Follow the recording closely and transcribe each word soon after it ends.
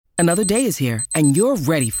Another day is here, and you're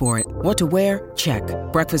ready for it. What to wear? Check.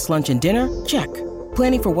 Breakfast, lunch, and dinner? Check.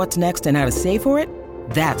 Planning for what's next and how to save for it?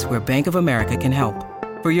 That's where Bank of America can help.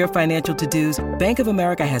 For your financial to-dos, Bank of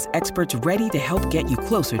America has experts ready to help get you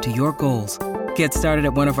closer to your goals. Get started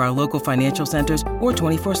at one of our local financial centers or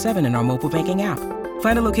 24/7 in our mobile banking app.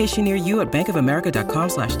 Find a location near you at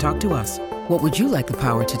bankofamerica.com/talktous. What would you like the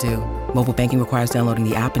power to do? Mobile banking requires downloading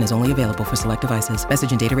the app and is only available for select devices.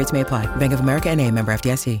 Message and data rates may apply. Bank of America N.A., member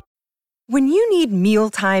FDIC. When you need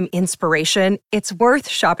mealtime inspiration, it's worth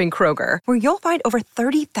shopping Kroger, where you'll find over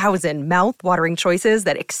 30,000 mouth-watering choices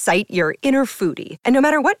that excite your inner foodie. And no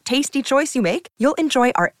matter what tasty choice you make, you'll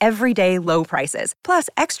enjoy our everyday low prices, plus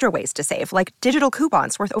extra ways to save, like digital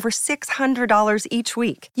coupons worth over $600 each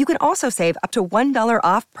week. You can also save up to $1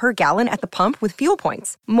 off per gallon at the pump with fuel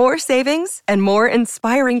points. More savings and more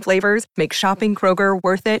inspiring flavors make shopping Kroger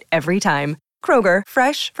worth it every time. Kroger,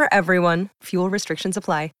 fresh for everyone. Fuel restrictions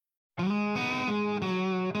apply.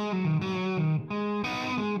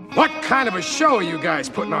 What kind of a show are you guys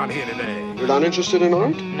putting on here today? You're not interested in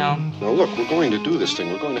art? No. Now look, we're going to do this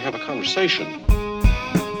thing. We're going to have a conversation.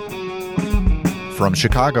 From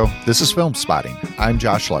Chicago, this is Film Spotting. I'm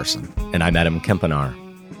Josh Larson. And I'm Adam Kempenaar.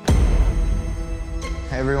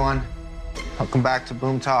 Hey everyone, welcome back to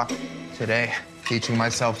Boom Talk. Today, teaching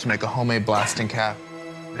myself to make a homemade blasting cap.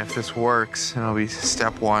 And if this works, it'll be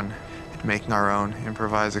step one in making our own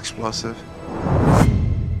improvised explosive.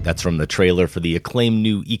 That's from the trailer for the acclaimed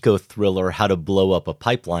new eco-thriller How to Blow Up a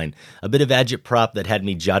Pipeline, a bit of agitprop that had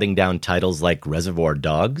me jotting down titles like Reservoir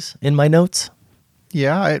Dogs in my notes.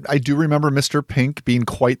 Yeah, I do remember Mr. Pink being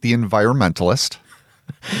quite the environmentalist.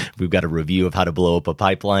 We've got a review of How to Blow Up a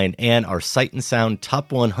Pipeline, and our Sight and Sound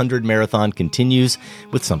Top 100 Marathon continues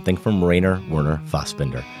with something from Rainer Werner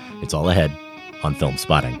Fassbinder. It's all ahead on Film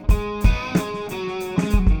Spotting.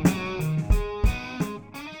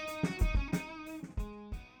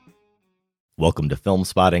 Welcome to Film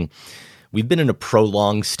Spotting. We've been in a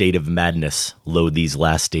prolonged state of madness these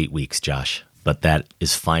last 8 weeks, Josh, but that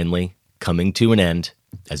is finally coming to an end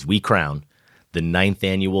as we crown the 9th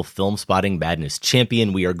annual Film Spotting Madness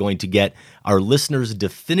champion. We are going to get our listeners'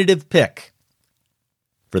 definitive pick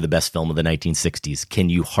for the best film of the 1960s.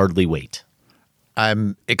 Can you hardly wait?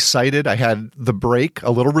 I'm excited. I had the break,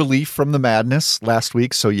 a little relief from the madness last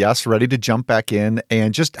week. So yes, ready to jump back in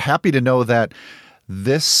and just happy to know that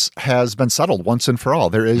this has been settled once and for all.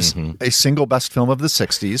 There is a single best film of the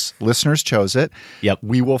 60s. Listeners chose it. Yep.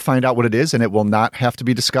 We will find out what it is, and it will not have to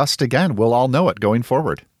be discussed again. We'll all know it going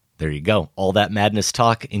forward. There you go. All that madness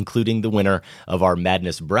talk, including the winner of our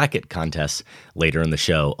Madness Bracket contest later in the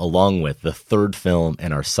show, along with the third film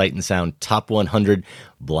in our Sight and Sound Top 100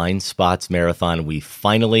 Blind Spots Marathon. We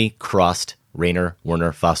finally crossed Rainer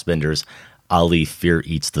Werner Fassbinder's Ali, Fear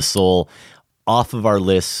Eats the Soul off of our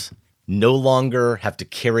lists. No longer have to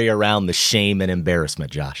carry around the shame and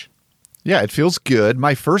embarrassment, Josh. Yeah, it feels good.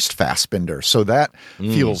 My first Fassbinder, so that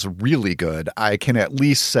feels really good. I can at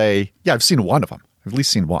least say, yeah, I've seen one of them. I've at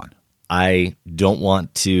least seen one. I don't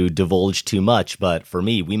want to divulge too much, but for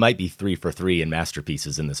me, we might be 3 for 3 in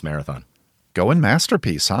masterpieces in this marathon. Going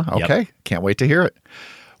masterpiece, huh? Okay. Yep. Can't wait to hear it.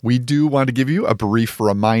 We do want to give you a brief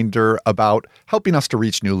reminder about helping us to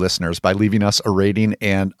reach new listeners by leaving us a rating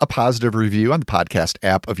and a positive review on the podcast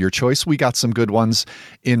app of your choice. We got some good ones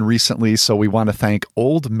in recently, so we want to thank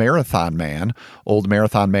Old Marathon Man. Old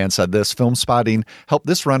Marathon Man said this: Film Spotting helped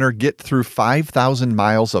this runner get through 5,000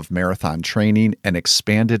 miles of marathon training and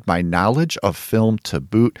expanded my knowledge of film to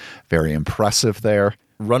boot. Very impressive there.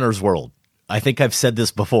 Runner's World. I think I've said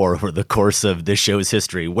this before over the course of this show's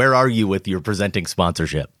history. Where are you with your presenting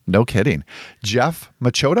sponsorship? No kidding. Jeff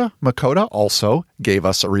Makota also gave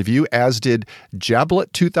us a review, as did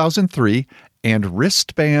Jablet 2003 and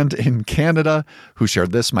Wristband in Canada, who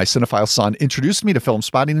shared this. My cinephile son introduced me to Film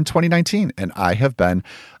Spotting in 2019, and I have been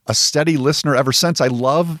a steady listener ever since. I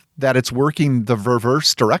love that it's working the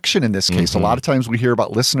reverse direction in this case. A lot of times we hear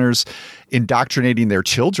about listeners indoctrinating their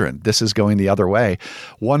children. This is going the other way.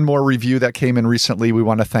 One more review that came in recently. We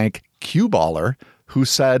want to thank Q-Baller, who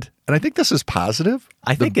said, and I think this is positive.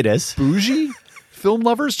 I think it is. Bougie film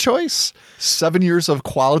lover's choice. 7 years of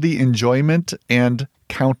quality enjoyment and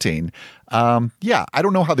counting. Yeah, I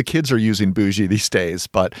don't know how the kids are using bougie these days,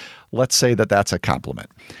 but let's say that that's a compliment.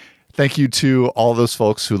 Thank you to all those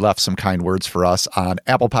folks who left some kind words for us on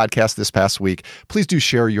Apple Podcasts this past week. Please do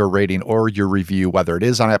share your rating or your review, whether it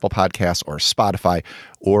is on Apple Podcasts or Spotify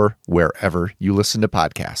or wherever you listen to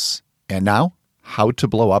podcasts. And now, How to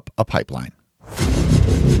Blow Up a Pipeline.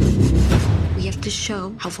 We have to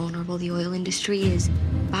show how vulnerable the oil industry is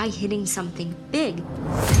by hitting something big.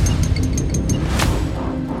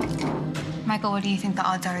 Michael, what do you think the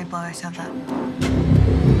odds are we blow ourselves up?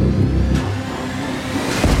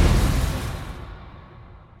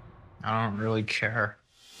 I don't really care.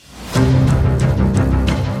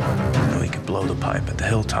 We could blow the pipe at the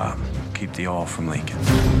hilltop, keep the oil from leaking.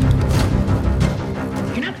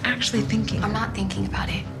 You're not actually thinking. I'm not thinking about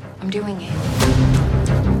it. I'm doing it.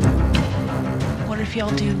 What if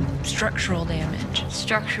y'all do structural damage?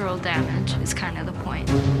 Structural damage is kind of the point.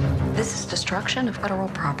 This is destruction of federal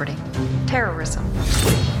property. Terrorism.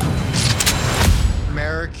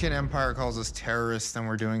 American Empire calls us terrorists, then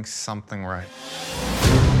we're doing something right.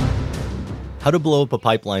 How to Blow Up a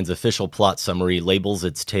Pipeline's official plot summary labels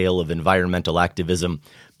its tale of environmental activism,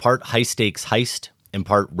 part high-stakes heist and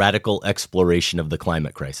part radical exploration of the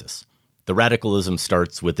climate crisis. The radicalism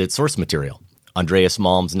starts with its source material, Andreas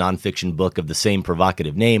Malm's nonfiction book of the same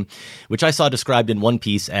provocative name, which I saw described in one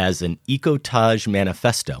piece as an ecotage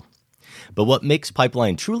manifesto. But what makes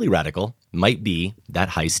Pipeline truly radical might be that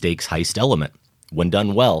high-stakes heist element. When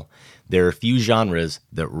done well, there are few genres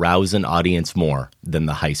that rouse an audience more than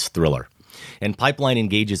the heist thriller. And Pipeline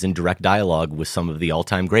engages in direct dialogue with some of the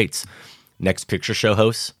all-time greats. Next Picture Show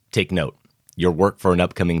hosts, take note. Your work for an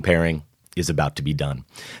upcoming pairing is about to be done.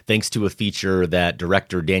 Thanks to a feature that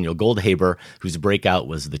director Daniel Goldhaber, whose breakout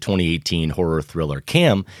was the 2018 horror thriller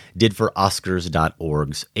Cam, did for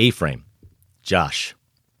Oscars.org's A-Frame. Josh,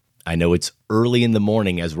 I know it's early in the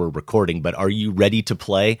morning as we're recording, but are you ready to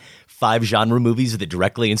play 5 genre movies that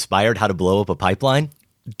directly inspired How to Blow Up a Pipeline?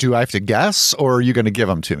 Do I have to guess, or are you going to give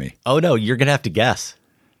them to me? Oh, no, you're going to have to guess.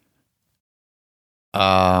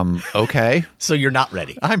 Okay. So you're not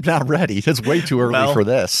ready. I'm not ready. It's way too early for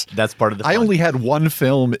this. That's part of the fun. I only had one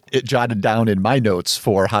film it jotted down in my notes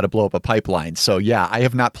for How to Blow Up a Pipeline. So yeah, I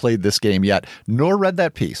have not played this game yet, nor read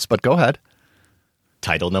that piece, but go ahead.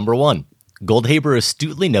 Title number 1. Goldhaber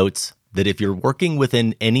astutely notes that if you're working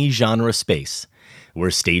within any genre space where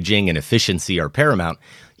staging and efficiency are paramount,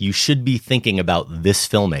 you should be thinking about this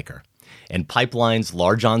filmmaker. And Pipeline's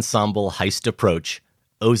large ensemble heist approach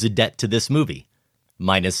owes a debt to this movie,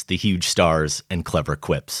 minus the huge stars and clever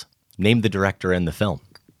quips. Name the director and the film.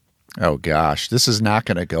 Oh, gosh. This is not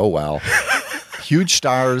going to go well. Huge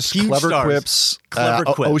stars, clever quips.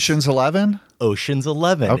 Ocean's 11? Ocean's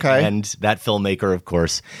 11. Okay. And that filmmaker, of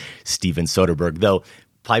course, Steven Soderbergh, though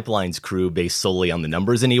Pipeline's crew, based solely on the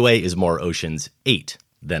numbers anyway, is more Ocean's 8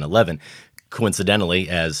 than 11. Coincidentally,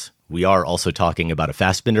 as we are also talking about a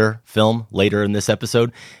Fassbinder film later in this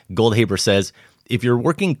episode, Goldhaber says, if you're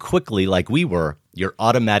working quickly like we were, you're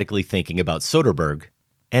automatically thinking about Soderbergh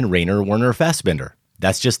and Rainer Werner Fassbinder.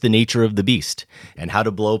 That's just the nature of the beast. And How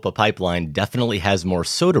to Blow Up a Pipeline definitely has more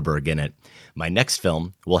Soderbergh in it. My next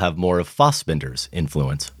film will have more of Fassbinder's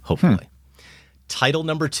influence, hopefully. Title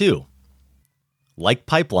number 2. Like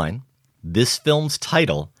Pipeline, this film's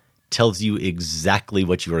title tells you exactly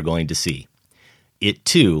what you are going to see. It,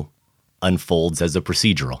 too, unfolds as a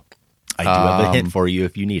procedural. I do have a hint for you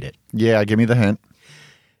if you need it. Yeah, give me the hint.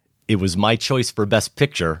 It was my choice for Best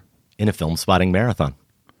Picture in a film spotting marathon.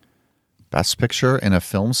 Best Picture in a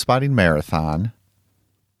film spotting marathon.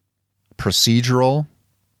 Procedural.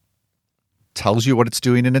 Tells you what it's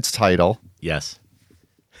doing in its title. Yes.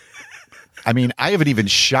 I mean, I haven't even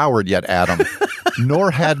showered yet, Adam,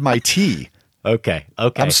 nor had my tea. Okay.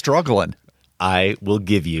 I'm struggling. I will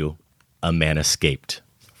give you A Man Escaped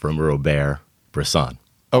from Robert Bresson.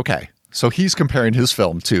 Okay. So he's comparing his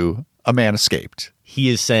film to A Man Escaped. He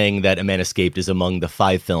is saying that A Man Escaped is among the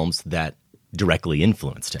 5 films that directly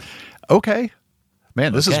influenced him. Okay.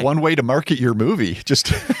 Man, this is one way to market your movie.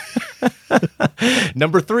 Just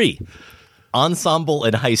Number 3. Ensemble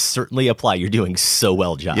and heist certainly apply. You're doing so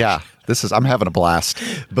well, Josh. Yeah, I'm having a blast.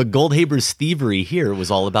 But Goldhaber's thievery here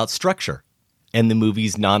was all about structure and the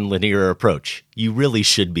movie's nonlinear approach. You really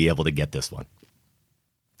should be able to get this one.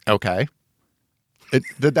 Okay.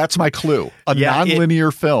 That's my clue.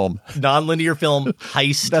 Nonlinear film. Nonlinear film,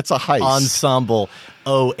 heist. That's a heist. Ensemble.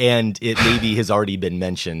 Oh, and it maybe has already been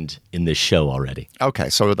mentioned in this show already. Okay,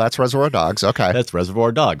 so that's Reservoir Dogs. Okay. That's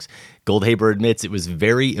Reservoir Dogs. Goldhaber admits it was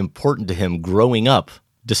very important to him growing up,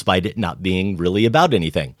 despite it not being really about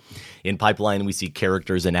anything. In Pipeline, we see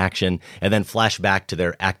characters in action and then flash back to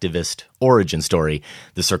their activist origin story,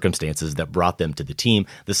 the circumstances that brought them to the team,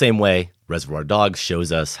 the same way Reservoir Dogs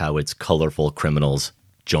shows us how its colorful criminals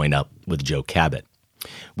join up with Joe Cabot.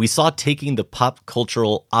 We saw taking the pop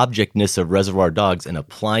cultural objectness of Reservoir Dogs and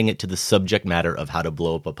applying it to the subject matter of How to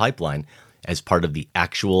Blow Up a Pipeline as part of the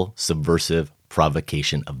actual subversive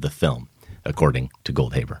provocation of the film, according to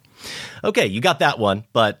Goldhaber. Okay, you got that one,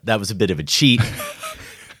 but that was a bit of a cheat.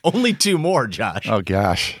 Only 2 more, Josh. Oh,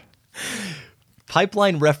 gosh.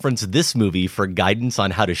 Pipeline referenced this movie for guidance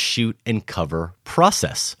on how to shoot and cover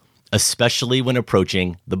process, especially when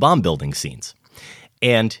approaching the bomb building scenes.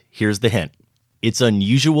 And here's the hint. Its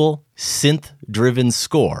unusual synth-driven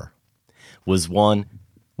score was one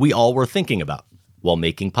we all were thinking about while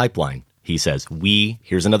making Pipeline. He says,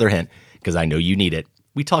 here's another hint, because I know you need it.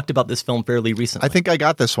 We talked about this film fairly recently. I think I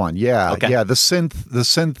got this one. Yeah. Okay. Yeah. The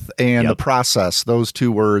synth and the process, those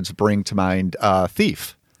two words bring to mind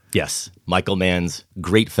Thief. Yes. Michael Mann's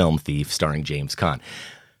great film Thief, starring James Caan.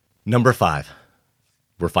 Number 5.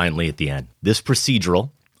 We're finally at the end. This procedural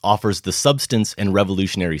offers the substance and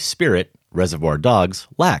revolutionary spirit Reservoir Dogs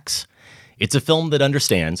lacks. It's a film that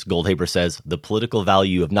understands, Goldhaber says, the political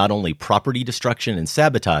value of not only property destruction and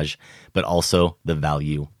sabotage, but also the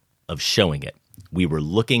value of showing it. We were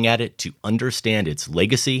looking at it to understand its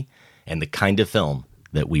legacy and the kind of film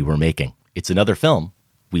that we were making. It's another film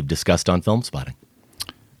we've discussed on Film Spotting.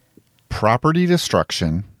 Property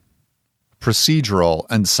destruction, procedural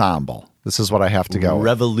ensemble. This is what I have to go with.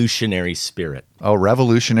 Revolutionary spirit. Oh,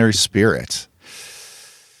 revolutionary spirit.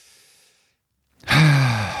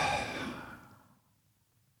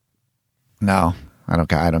 No, I don't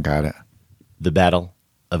got it. The Battle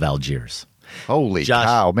of Algiers. Holy Josh,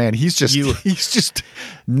 cow, man. He's just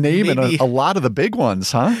naming a lot of the big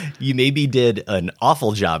ones, huh? You maybe did an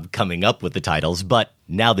awful job coming up with the titles, but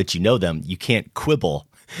now that you know them, you can't quibble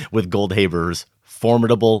with Goldhaber's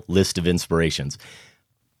formidable list of inspirations.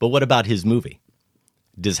 But what about his movie?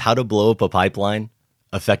 Does How to Blow Up a Pipeline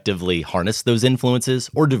effectively harness those influences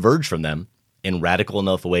or diverge from them in radical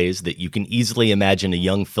enough ways that you can easily imagine a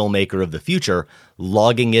young filmmaker of the future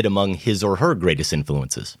logging it among his or her greatest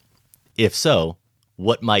influences? If so,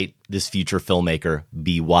 what might this future filmmaker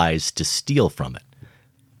be wise to steal from it?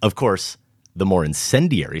 Of course, the more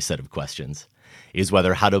incendiary set of questions is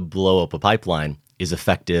whether How to Blow Up a Pipeline is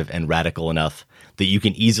effective and radical enough that you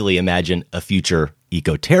can easily imagine a future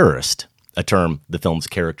eco-terrorist, a term the film's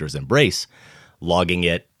characters embrace, logging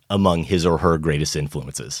it among his or her greatest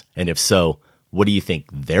influences. And if so, what do you think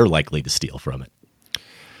they're likely to steal from it?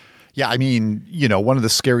 Yeah, I mean, one of the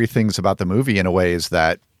scary things about the movie in a way is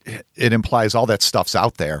that it implies all that stuff's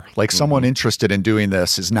out there. Like someone interested in doing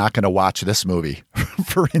this is not going to watch this movie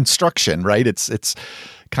for instruction, right? It's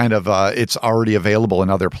kind of, it's already available in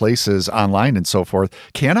other places online and so forth.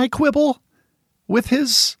 Can I quibble with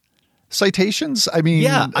his citations? I mean,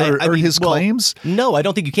 his claims? No, I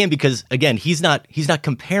don't think you can, because again, he's not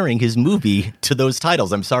comparing his movie to those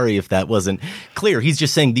titles. I'm sorry if that wasn't clear. He's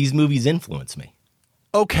just saying these movies influence me.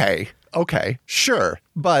 Okay, sure.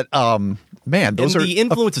 But man, those and the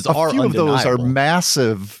influences are a few undeniable. of those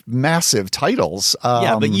are massive titles.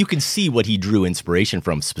 Yeah, but you can see what he drew inspiration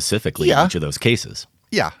from specifically in each of those cases.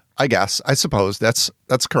 Yeah, I suppose that's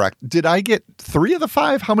correct. Did I get 3 of the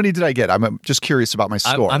 5? How many did I get? I'm just curious about my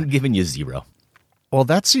score. I'm giving you 0. Well,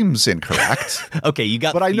 that seems incorrect. Okay, you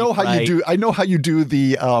got. But I know how you do. I know how you do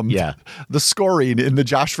the the scoring in the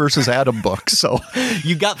Josh versus Adam book. So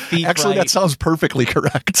you got Thief actually, right, that sounds perfectly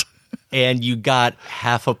correct. And you got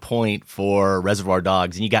half a point for Reservoir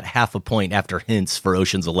Dogs, and you got half a point after hints for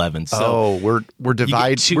Ocean's 11. So we're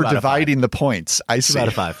dividing the points. I see. 2 out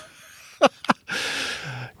of 5.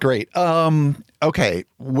 Great. Okay,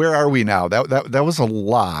 where are we now? That was a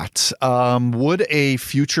lot. Would a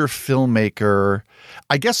future filmmaker?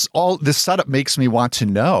 I guess all this setup makes me want to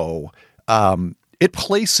know. It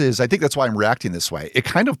places. I think that's why I'm reacting this way. It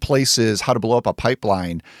kind of places How to Blow Up a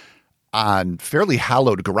Pipeline on fairly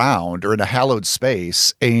hallowed ground or in a hallowed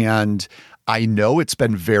space, and I know it's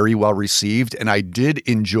been very well received, and I did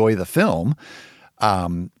enjoy the film.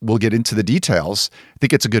 We'll get into the details. I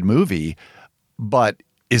think it's a good movie, but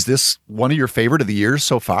is this one of your favorite of the year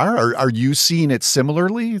so far? Are you seeing it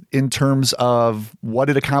similarly in terms of what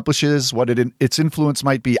it accomplishes, what its influence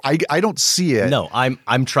might be? I don't see it. No,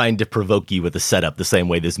 I'm trying to provoke you with the setup the same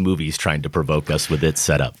way this movie is trying to provoke us with its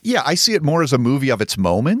setup. Yeah, I see it more as a movie of its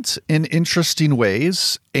moment in interesting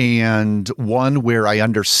ways, and one where I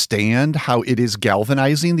understand how it is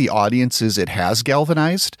galvanizing the audiences it has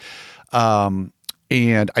galvanized.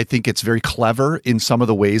 And I think it's very clever in some of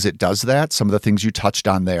the ways it does that, some of the things you touched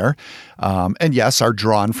on there. And yes, are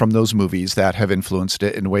drawn from those movies that have influenced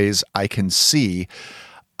it in ways I can see.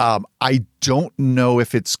 I don't know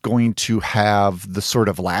if it's going to have the sort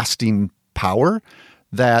of lasting power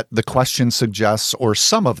that the question suggests, or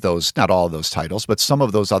some of those, not all of those titles, but some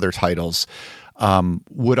of those other titles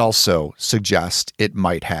would also suggest it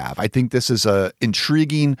might have. I think this is a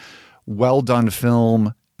intriguing, well-done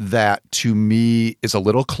film that to me is a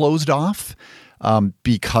little closed off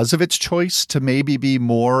because of its choice to maybe be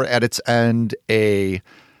more at its end a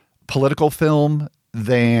political film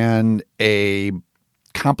than a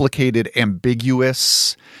complicated,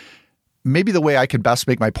 ambiguous. Maybe the way I could best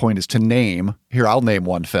make my point is to name, here, I'll name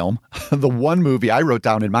one film, the one movie I wrote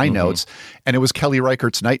down in my notes, and it was Kelly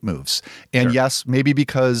Reichardt's Night Moves. And yes, maybe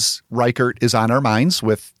because Reichert is on our minds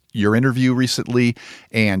with your interview recently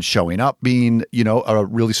and Showing Up being, a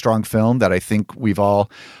really strong film that I think we've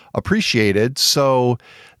all appreciated. So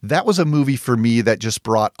that was a movie for me that just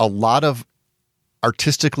brought a lot of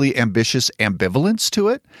artistically ambitious ambivalence to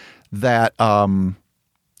it that,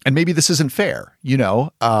 and maybe this isn't fair,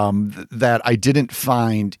 that I didn't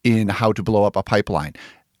find in How to Blow Up a Pipeline.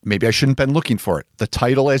 Maybe I shouldn't have been looking for it. The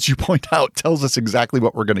title, as you point out, tells us exactly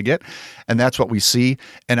what we're going to get, and that's what we see.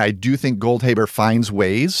 And I do think Goldhaber finds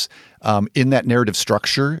ways in that narrative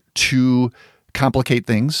structure to complicate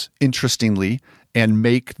things interestingly and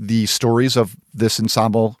make the stories of this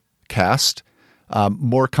ensemble cast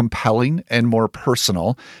more compelling and more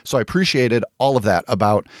personal. So I appreciated all of that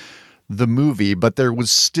about the movie, but there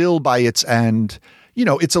was still by its end,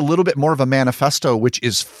 it's a little bit more of a manifesto, which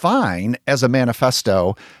is fine as a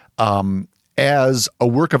manifesto. As a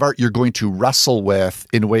work of art you're going to wrestle with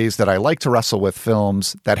in ways that I like to wrestle with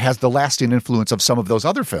films that has the lasting influence of some of those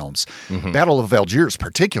other films. Battle of Algiers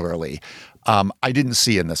particularly, I didn't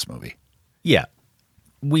see in this movie. Yeah.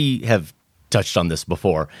 We have touched on this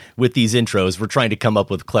before. With these intros, we're trying to come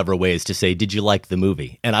up with clever ways to say, did you like the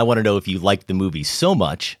movie? And I want to know if you liked the movie so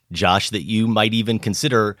much, Josh, that you might even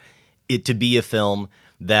consider it to be a film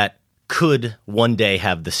that could one day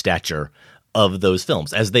have the stature of those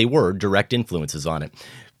films, as they were direct influences on it.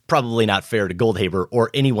 Probably not fair to Goldhaber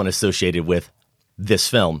or anyone associated with this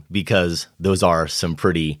film, because those are some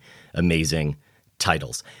pretty amazing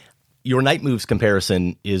titles. Your Night Moves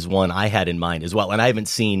comparison is one I had in mind as well, and I haven't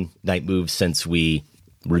seen Night Moves since we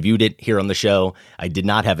reviewed it here on the show. I did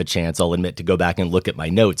not have a chance, I'll admit, to go back and look at my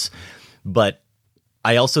notes. But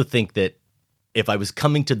I also think that if I was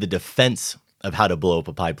coming to the defense of How to Blow Up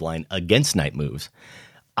a Pipeline against Night Moves,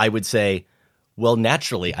 I would say, well,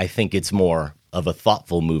 naturally, I think it's more of a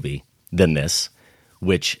thoughtful movie than this,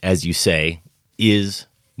 which, as you say, is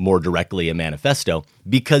more directly a manifesto,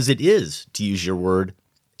 because it is, to use your word,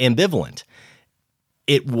 ambivalent.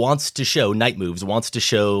 It wants to show, Night Moves wants to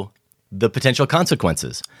show the potential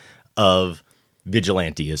consequences of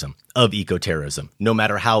vigilantism, of ecoterrorism, no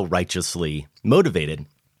matter how righteously motivated.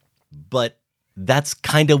 But that's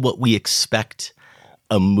kind of what we expect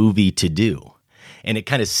a movie to do. And it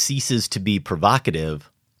kind of ceases to be provocative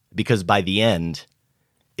because by the end,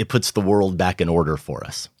 it puts the world back in order for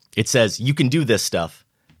us. It says, you can do this stuff,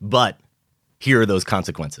 but here are those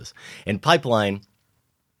consequences. And Pipeline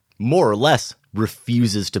more or less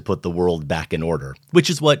refuses to put the world back in order,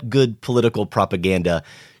 which is what good political propaganda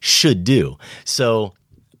should do. So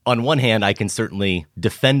on one hand, I can certainly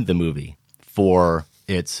defend the movie for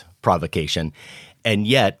its provocation. And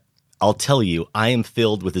yet, I'll tell you, I am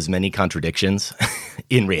filled with as many contradictions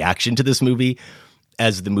in reaction to this movie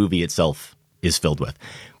as the movie itself is filled with.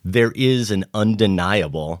 There is an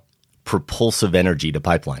undeniable propulsive energy to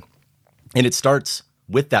Pipeline. And it starts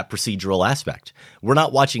with that procedural aspect. We're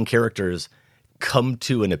not watching characters come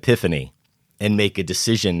to an epiphany and make a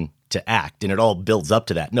decision to act, and it all builds up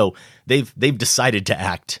to that. No, they've decided to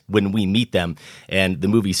act when we meet them, and the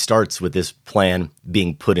movie starts with this plan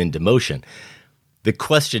being put into motion. The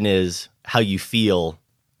question is how you feel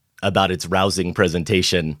about its rousing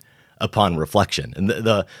presentation upon reflection. And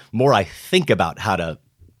the more I think about How to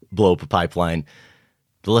Blow Up a Pipeline,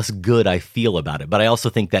 the less good I feel about it. But I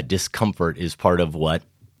also think that discomfort is part of what,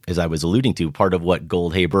 as I was alluding to, part of what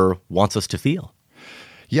Goldhaber wants us to feel.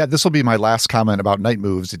 Yeah, this will be my last comment about Night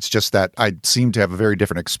Moves. It's just that I seem to have a very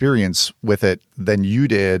different experience with it than you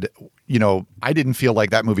did. I didn't feel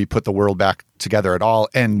like that movie put the world back together at all.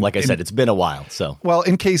 And like I said, it's been a while. So, well,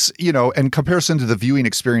 in case, in comparison to the viewing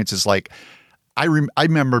experiences, like I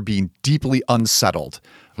remember being deeply unsettled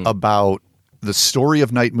about the story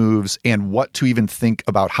of Night Moves and what to even think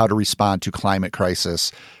about how to respond to climate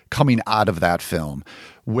crisis coming out of that film.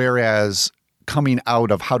 Whereas coming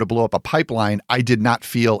out of How to Blow Up a Pipeline, I did not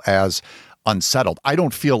feel as unsettled. I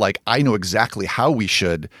don't feel like I know exactly how we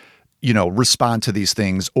should, respond to these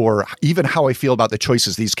things, or even how I feel about the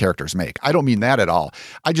choices these characters make. I don't mean that at all.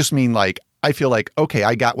 I just mean I feel like, okay,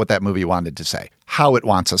 I got what that movie wanted to say, how it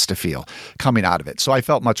wants us to feel coming out of it. So I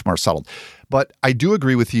felt much more settled. But I do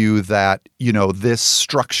agree with you that, this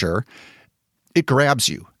structure, it grabs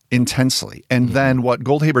you intensely. And then what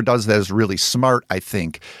Goldhaber does that is really smart, I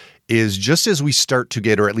think, is just as we start to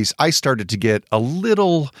get, or at least I started to get a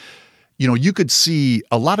little, you could see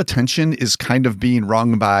a lot of tension is kind of being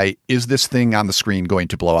wrung by, is this thing on the screen going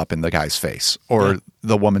to blow up in the guy's face or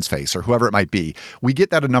the woman's face or whoever it might be? We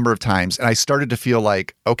get that a number of times. And I started to feel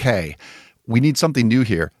like, okay, we need something new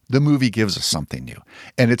here. The movie gives us something new.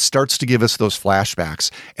 And it starts to give us those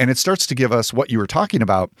flashbacks. And it starts to give us what you were talking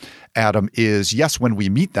about, Adam, is yes, when we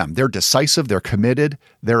meet them, they're decisive, they're committed,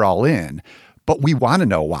 they're all in. But we want to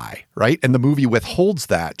know why, right? And the movie withholds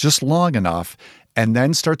that just long enough and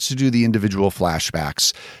then starts to do the individual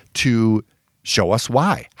flashbacks to show us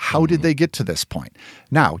why. How did they get to this point?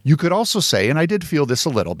 Now, you could also say, and I did feel this a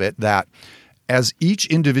little bit, that as each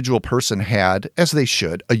individual person had, as they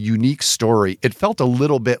should, a unique story, it felt a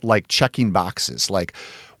little bit like checking boxes. Like,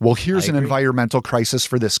 well, here's an environmental crisis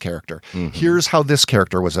for this character. Here's how this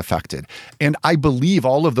character was affected. And I believe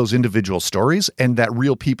all of those individual stories and that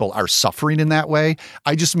real people are suffering in that way.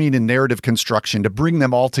 I just mean in narrative construction to bring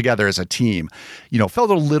them all together as a team, felt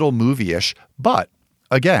a little movie-ish. But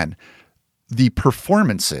again, the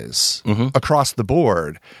performances across the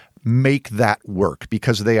board make that work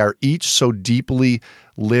because they are each so deeply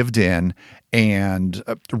lived in and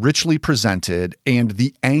richly presented, and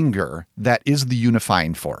the anger that is the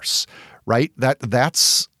unifying force, right?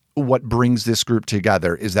 That's what brings this group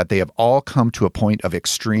together, is that they have all come to a point of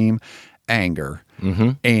extreme anger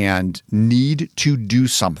and need to do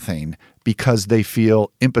something because they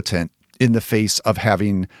feel impotent in the face of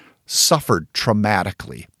having suffered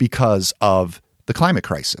traumatically because of the climate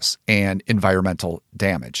crisis and environmental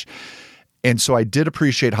damage. And so I did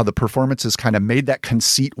appreciate how the performances kind of made that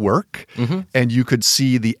conceit work. And you could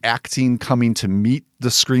see the acting coming to meet the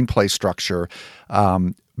screenplay structure.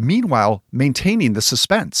 Meanwhile, maintaining the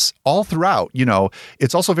suspense all throughout.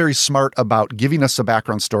 It's also very smart about giving us a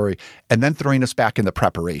background story and then throwing us back in the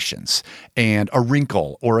preparations and a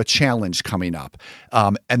wrinkle or a challenge coming up.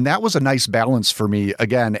 And that was a nice balance for me,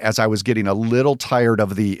 again, as I was getting a little tired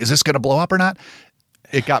of is this going to blow up or not?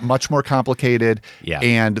 It got much more complicated,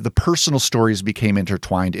 and the personal stories became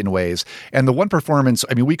intertwined in ways. And the one performance,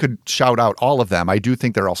 we could shout out all of them. I do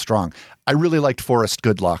think they're all strong. I really liked Forrest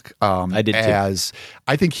Goodluck. I did too.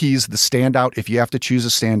 I think he's the standout. If you have to choose a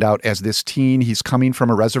standout as this teen, he's coming from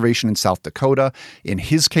a reservation in South Dakota. In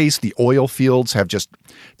his case, the oil fields have just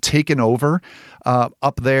taken over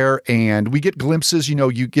up there, and we get glimpses.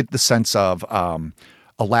 You get the sense of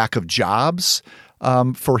a lack of jobs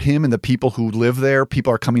for him and the people who live there.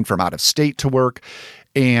 People are coming from out of state to work.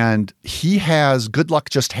 And Goodluck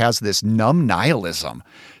just has this numb nihilism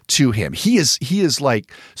to him. He is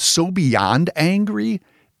like so beyond angry.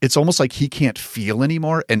 It's almost like he can't feel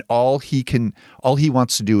anymore. And all he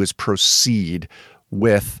wants to do is proceed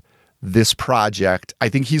with this project. I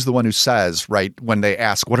think he's the one who says, right, when they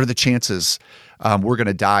ask, what are the chances we're going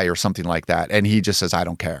to die or something like that? And he just says, I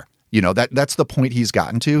don't care. That's the point he's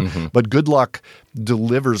gotten to. But Goodluck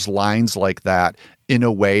delivers lines like that in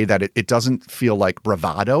a way that it doesn't feel like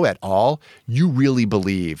bravado at all. You really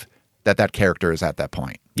believe that character is at that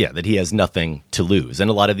point. Yeah, that he has nothing to lose. And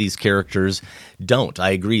a lot of these characters don't.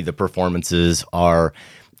 I agree. The performances are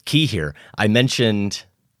key here. I mentioned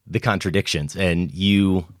the contradictions, and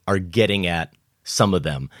you are getting at some of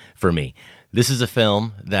them for me. This is a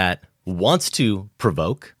film that wants to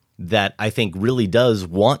provoke, that I think really does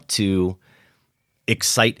want to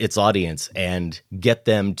excite its audience and get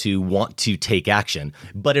them to want to take action.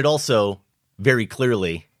 But it also very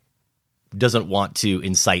clearly doesn't want to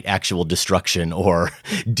incite actual destruction or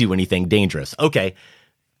do anything dangerous. Okay,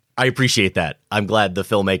 I appreciate that. I'm glad the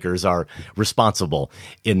filmmakers are responsible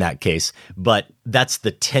in that case. But that's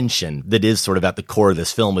the tension that is sort of at the core of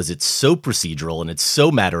this film, is it's so procedural and it's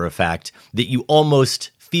so matter of fact that you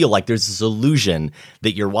almost feel like there's this illusion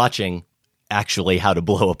that you're watching actually How to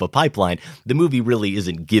Blow Up a Pipeline. The movie really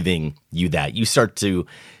isn't giving you that. You start to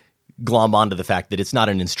glom onto the fact that it's not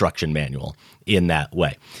an instruction manual in that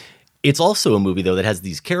way. It's also a movie, though, that has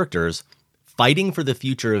these characters fighting for the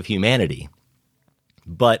future of humanity,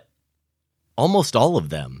 but almost all of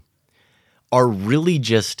them are really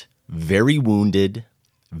just very wounded,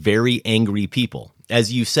 very angry people.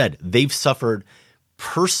 As you said, they've suffered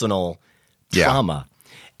personal trauma.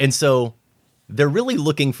 And so they're really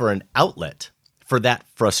looking for an outlet for that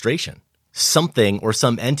frustration, something or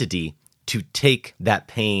some entity to take that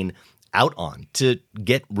pain out on, to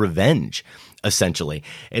get revenge, essentially.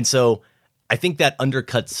 And so I think that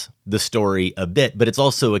undercuts the story a bit, but it's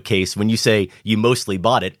also a case when you say you mostly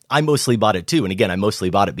bought it, I mostly bought it too. And again, I mostly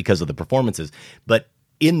bought it because of the performances. But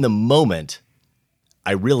in the moment,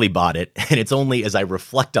 I really bought it, and it's only as I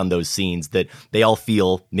reflect on those scenes that they all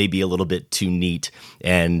feel maybe a little bit too neat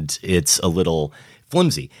and it's a little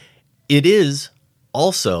flimsy. It is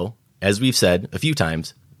also, as we've said a few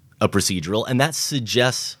times, a procedural, and that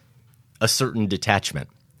suggests a certain detachment.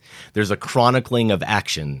 There's a chronicling of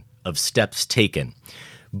action, of steps taken,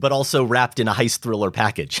 but also wrapped in a heist thriller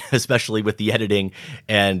package, especially with the editing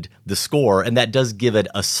and the score, and that does give it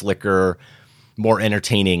a slicker, more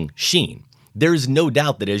entertaining sheen. There's no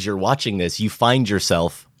doubt that as you're watching this, you find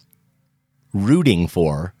yourself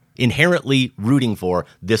inherently rooting for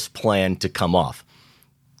this plan to come off,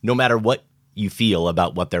 no matter what you feel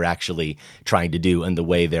about what they're actually trying to do and the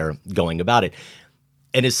way they're going about it.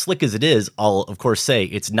 And as slick as it is, I'll of course say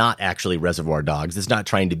it's not actually Reservoir Dogs. It's not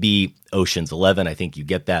trying to be Ocean's 11. I think you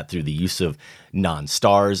get that through the use of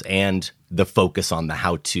non-stars and the focus on the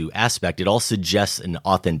how-to aspect. It all suggests an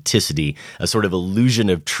authenticity, a sort of illusion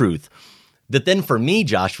of truth that then for me,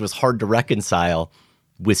 Josh, was hard to reconcile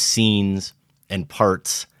with scenes and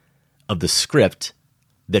parts of the script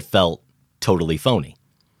that felt totally phony.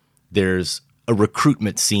 There's a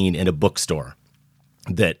recruitment scene in a bookstore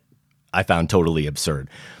that I found totally absurd.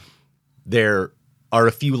 There are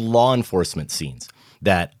a few law enforcement scenes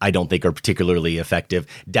that I don't think are particularly effective,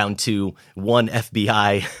 down to one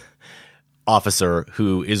FBI officer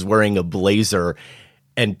who is wearing a blazer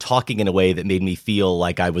and talking in a way that made me feel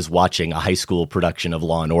like I was watching a high school production of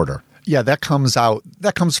Law and Order. Yeah, that comes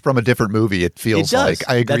from a different movie, it feels like.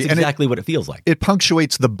 I agree. That's exactly what it feels like. It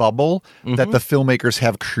punctuates the bubble that the filmmakers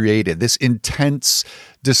have created, this intense,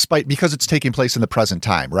 because it's taking place in the present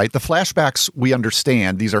time, right? The flashbacks, we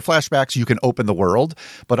understand, these are flashbacks, you can open the world,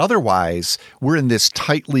 but otherwise, we're in this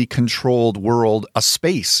tightly controlled world, a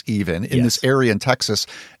space even, in this area in Texas,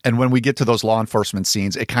 and when we get to those law enforcement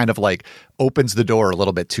scenes, it kind of like opens the door a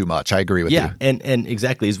little bit too much. I agree with you. Yeah, and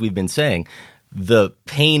exactly as we've been saying, the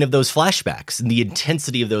pain of those flashbacks and the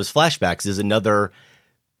intensity of those flashbacks is another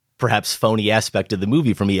perhaps phony aspect of the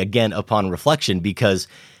movie for me, again, upon reflection, because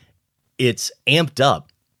it's amped up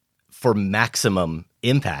for maximum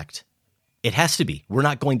impact. It has to be. We're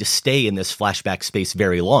not going to stay in this flashback space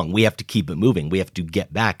very long. We have to keep it moving. We have to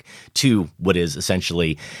get back to what is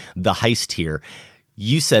essentially the heist here.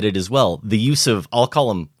 You said it as well. The use of, I'll call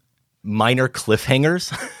them minor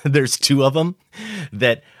cliffhangers. There's two of them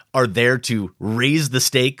that are there to raise the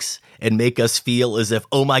stakes and make us feel as if,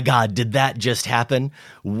 oh my God, did that just happen?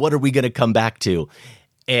 What are we going to come back to?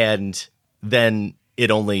 And then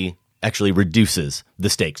it only actually reduces the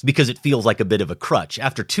stakes because it feels like a bit of a crutch.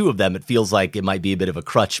 After two of them, it feels like it might be a bit of a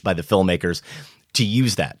crutch by the filmmakers to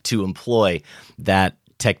use that, to employ that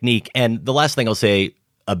technique. And the last thing I'll say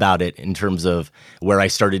about it in terms of where I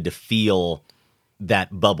started to feel that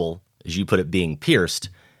bubble, as you put it, being pierced,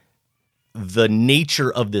 the nature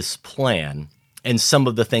of this plan and some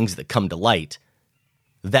of the things that come to light,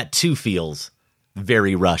 that too feels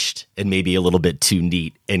very rushed and maybe a little bit too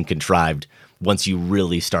neat and contrived once you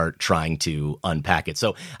really start trying to unpack it.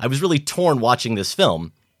 So I was really torn watching this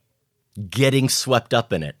film, getting swept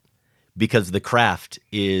up in it because the craft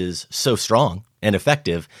is so strong and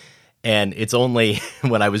effective. And it's only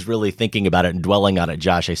when I was really thinking about it and dwelling on it,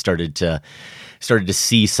 Josh, I started to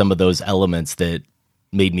see some of those elements that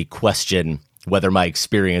made me question whether my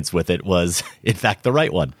experience with it was, in fact, the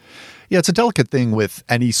right one. Yeah, it's a delicate thing with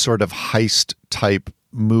any sort of heist type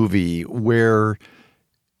movie where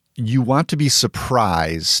you want to be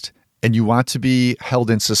surprised and you want to be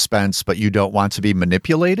held in suspense, but you don't want to be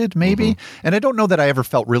manipulated, maybe. And I don't know that I ever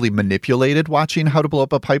felt really manipulated watching How to Blow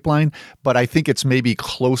Up a Pipeline, but I think it's maybe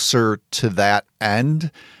closer to that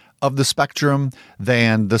end of the spectrum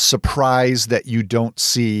than the surprise that you don't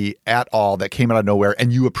see at all that came out of nowhere,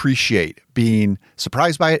 and you appreciate being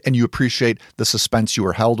surprised by it and you appreciate the suspense you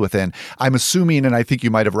were held within. I'm assuming, and I think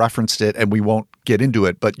you might have referenced it and we won't get into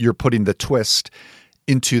it, but you're putting the twist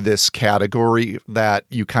into this category that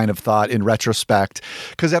you kind of thought in retrospect,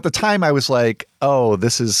 because at the time I was like, oh,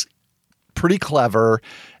 this is pretty clever,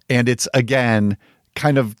 and it's, again,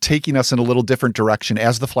 kind of taking us in a little different direction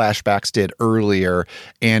as the flashbacks did earlier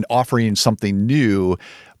and offering something new.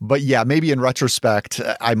 But yeah, maybe in retrospect,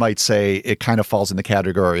 I might say it kind of falls in the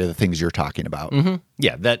category of the things you're talking about.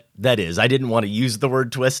 Yeah, that is. I didn't want to use the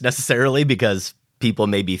word twist necessarily because people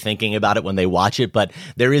may be thinking about it when they watch it, but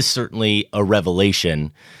there is certainly a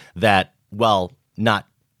revelation that, while not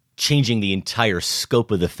changing the entire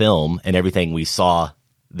scope of the film and everything we saw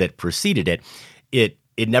that preceded it,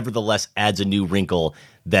 it nevertheless adds a new wrinkle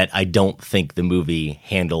that I don't think the movie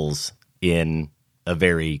handles in a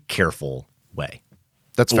very careful way.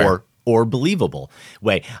 That's fair. Or believable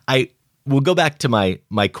way. I will go back to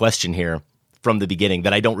my question here from the beginning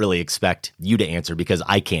that I don't really expect you to answer because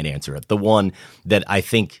I can't answer it. The one that I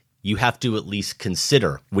think you have to at least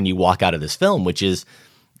consider when you walk out of this film, which is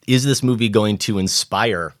this movie going to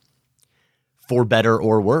inspire for better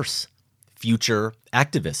or worse future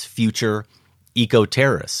activists, future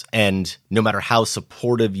eco-terrorists. And no matter how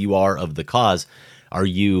supportive you are of the cause, are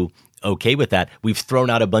you okay with that? We've thrown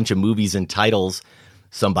out a bunch of movies and titles,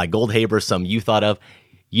 some by Goldhaber, some you thought of.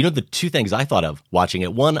 You know, the two things I thought of watching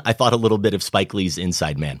it. One, I thought a little bit of Spike Lee's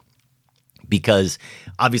Inside Man, because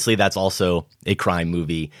obviously that's also a crime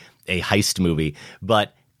movie, a heist movie,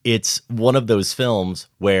 but it's one of those films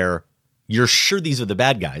where you're sure these are the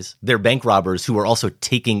bad guys. They're bank robbers who are also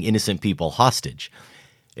taking innocent people hostage.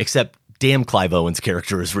 Except, damn, Clive Owen's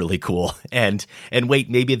character is really cool. And wait,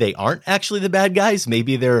 maybe they aren't actually the bad guys.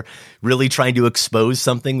 Maybe they're really trying to expose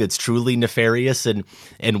something that's truly nefarious and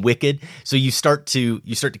wicked. So you start to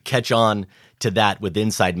catch on to that with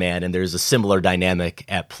Inside Man, and there's a similar dynamic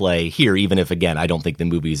at play here, even if, again, I don't think the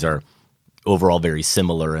movies are overall very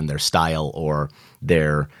similar in their style or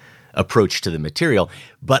their approach to the material.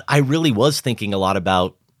 But I really was thinking a lot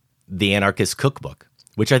about The Anarchist Cookbook,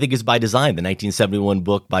 which I think is by design, the 1971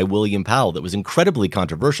 book by William Powell that was incredibly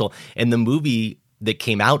controversial. And the movie that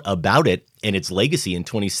came out about it and its legacy in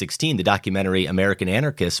 2016, the documentary American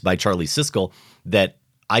Anarchists by Charlie Siskel, that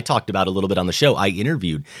I talked about a little bit on the show. I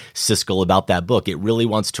interviewed Siskel about that book. It really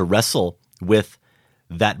wants to wrestle with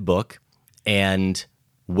that book and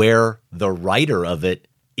where the writer of it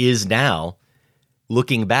is now,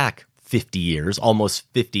 looking back 50 years, almost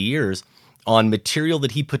 50 years, on material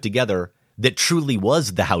that he put together that truly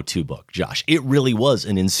was the how-to book, Josh. It really was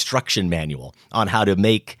an instruction manual on how to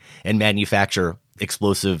make and manufacture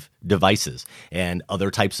explosive devices and other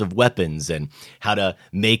types of weapons and how to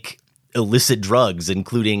make illicit drugs,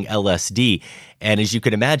 including LSD. And as you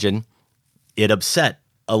can imagine, it upset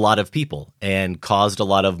a lot of people and caused a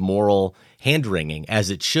lot of moral hand-wringing, as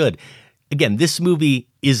it should. Again, this movie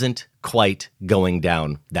isn't quite going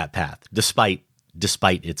down that path, despite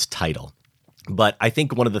its title. But I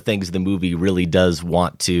think one of the things the movie really does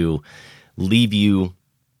want to leave you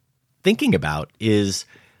thinking about is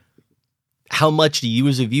how much do you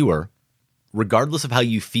as a viewer, regardless of how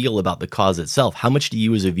you feel about the cause itself, how much do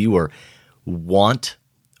you as a viewer want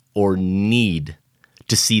or need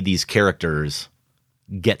to see these characters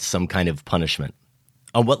get some kind of punishment?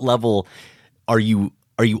 On what level are you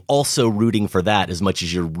also rooting for that as much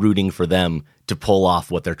as you're rooting for them to pull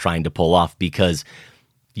off what they're trying to pull off? Because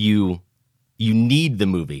you need the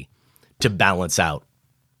movie to balance out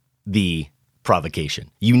the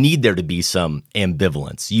provocation. You need there to be some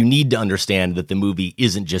ambivalence. You need to understand that the movie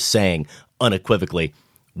isn't just saying unequivocally,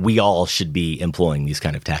 we all should be employing these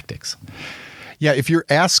kind of tactics. Yeah, if you're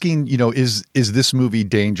asking, is this movie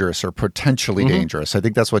dangerous or potentially dangerous? I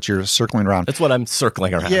think that's what you're circling around. That's what I'm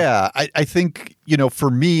circling around. Yeah, I think, for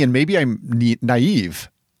me, and maybe I'm naive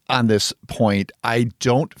on this point, I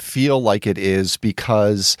don't feel like it is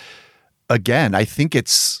because, again, I think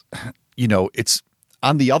it's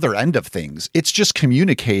on the other end of things. It's just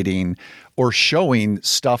communicating or showing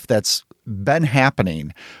stuff that's been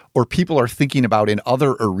happening or people are thinking about in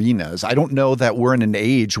other arenas. I don't know that we're in an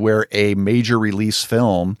age where a major release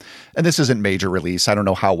film, and this isn't major release, I don't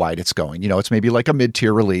know how wide it's going, it's maybe like a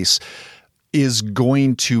mid-tier release, is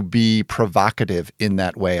going to be provocative in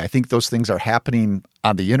that way. I think those things are happening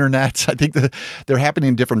on the internet. I think that they're happening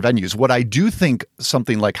in different venues. What I do think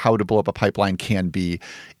something like How to Blow Up a Pipeline can be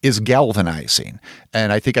is galvanizing.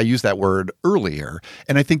 And I think I used that word earlier.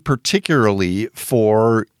 And I think particularly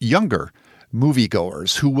for younger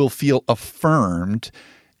moviegoers who will feel affirmed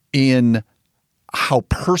in how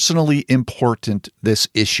personally important this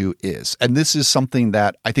issue is. And this is something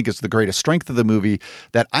that I think is the greatest strength of the movie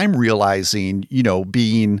that I'm realizing,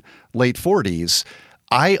 being late 40s.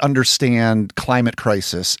 I understand climate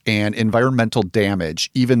crisis and environmental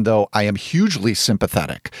damage, even though I am hugely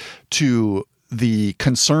sympathetic to the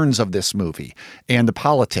concerns of this movie and the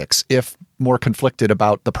politics, if more conflicted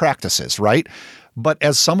about the practices, right? But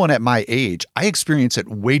as someone at my age, I experience it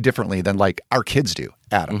way differently than like our kids do,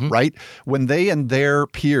 Adam, right? When they and their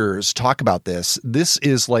peers talk about this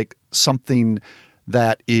is like something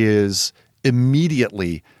that is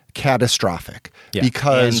immediately catastrophic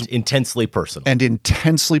because and intensely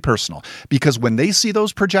personal. Because when they see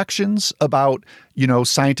those projections about,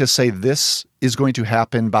 scientists say this is going to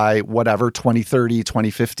happen by whatever, 2030,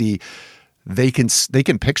 2050, they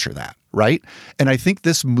can picture that, right? And I think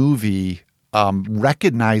this movie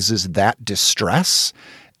recognizes that distress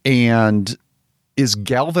and is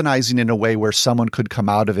galvanizing in a way where someone could come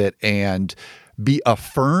out of it and be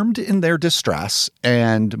affirmed in their distress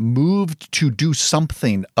and moved to do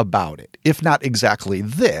something about it. If not exactly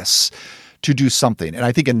this, to do something. And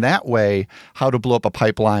I think in that way, How to Blow Up a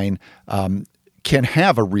Pipeline can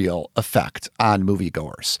have a real effect on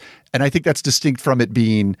moviegoers. And I think that's distinct from it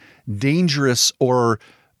being dangerous or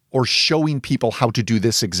or showing people how to do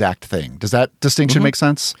this exact thing. Does that distinction make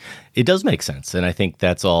sense? It does make sense. And I think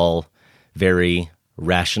that's all very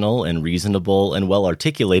rational and reasonable and well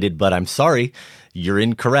articulated, but I'm sorry, you're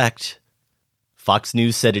incorrect. Fox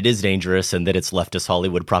News said it is dangerous and that it's leftist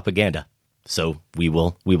Hollywood propaganda. So we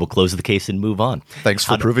will close the case and move on. Thanks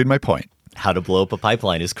for proving my point. How to Blow Up a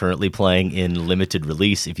Pipeline is currently playing in limited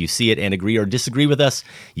release. If you see it and agree or disagree with us,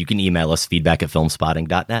 you can email us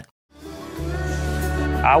feedback@filmspotting.net.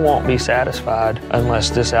 I won't be satisfied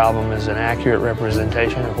unless this album is an accurate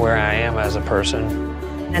representation of where I am as a person.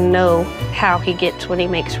 And know how he gets when he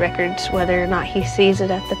makes records, whether or not he sees it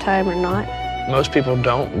at the time or not. Most people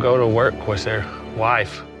don't go to work with their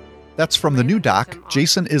wife. That's from the new doc,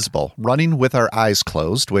 Jason Isbell, Running with Our Eyes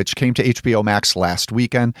Closed, which came to HBO Max last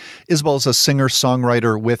weekend. Isbell is a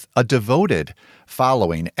singer-songwriter with a devoted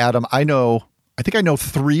following. Adam, I think I know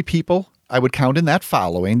 3 people I would count in that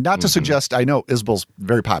following. Not to suggest I know Isbell's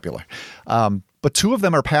very popular. But 2 of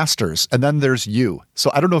them are pastors, and then there's you. So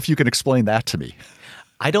I don't know if you can explain that to me.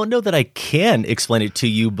 I don't know that I can explain it to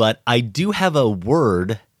you, but I do have a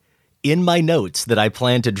word in my notes that I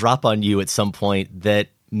plan to drop on you at some point that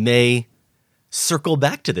may circle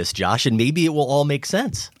back to this, Josh, and maybe it will all make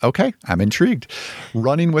sense. Okay, I'm intrigued.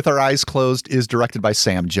 Running with Our Eyes Closed is directed by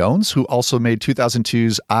Sam Jones, who also made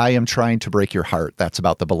 2002's I Am Trying to Break Your Heart. That's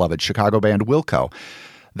about the beloved Chicago band Wilco.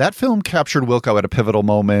 That film captured Wilco at a pivotal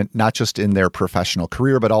moment, not just in their professional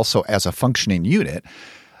career, but also as a functioning unit.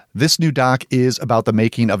 This new doc is about the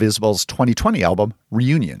making of Isbell's 2020 album,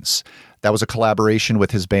 Reunions. That was a collaboration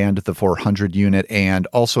with his band, the 400 Unit, and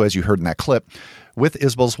also, as you heard in that clip, with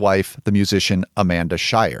Isbell's wife, the musician Amanda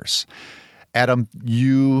Shires. Adam,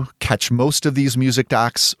 you catch most of these music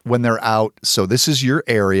docs when they're out, so this is your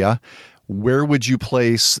area. Where would you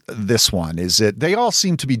place this one? They all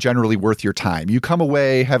seem to be generally worth your time. You come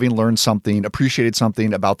away having learned something, appreciated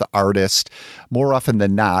something about the artist more often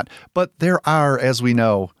than not, but there are, as we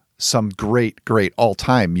know, some great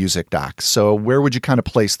all-time music docs. So where would you kind of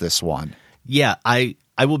place this one? Yeah, I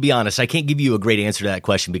will be honest. I can't give you a great answer to that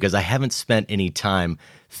question because I haven't spent any time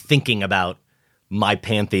thinking about my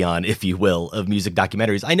pantheon, if you will, of music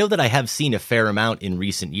documentaries. I know that I have seen a fair amount in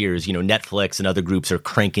recent years. You know, Netflix and other groups are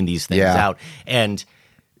cranking these things out, and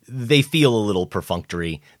they feel a little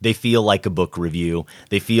perfunctory. They feel like a book review.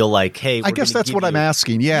 They feel like, hey, I guess that's what I'm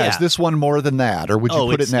asking. Yeah, is this one more than that, or would you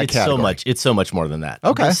put it in that category? It's so much more than that.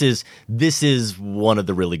 Okay, this is one of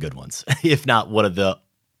the really good ones, if not one of the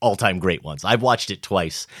all-time great ones. I've watched it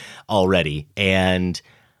twice already, and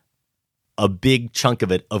a big chunk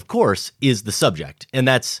of it, of course, is the subject. And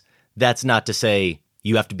that's not to say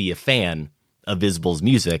you have to be a fan of Isbell's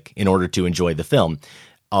music in order to enjoy the film.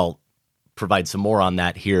 I'll provide some more on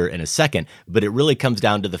that here in a second, but it really comes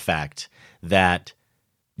down to the fact that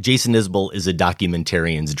Jason Isbell is a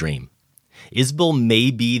documentarian's dream. Isbell may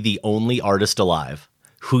be the only artist alive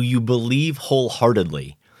who you believe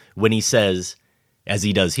wholeheartedly when he says, as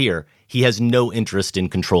he does here, he has no interest in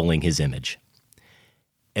controlling his image.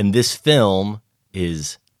 And this film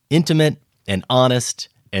is intimate and honest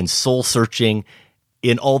and soul-searching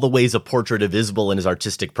in all the ways a portrait of Isbell and his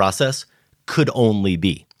artistic process could only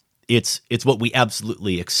be. It's what we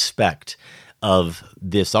absolutely expect of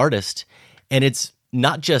this artist. And it's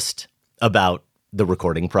not just about the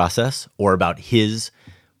recording process or about his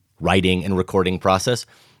writing and recording process.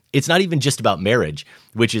 It's not even just about marriage,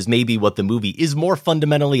 which is maybe what the movie is more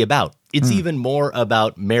fundamentally about. It's even more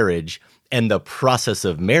about marriage and the process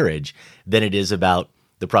of marriage than it is about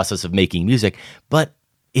the process of making music. But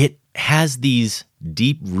it has these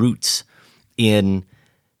deep roots in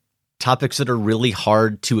topics that are really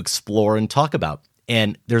hard to explore and talk about.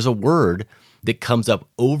 And there's a word that comes up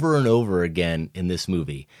over and over again in this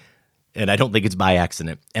movie, and I don't think it's by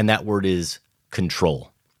accident, and that word is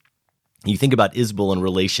control. You think about Isbell in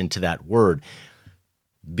relation to that word,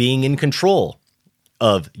 being in control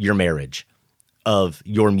of your marriage, of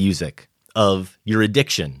your music, of your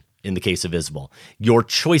addiction, in the case of Isbell, your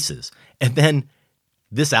choices. And then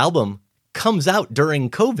this album comes out during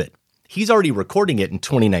COVID. He's already recording it in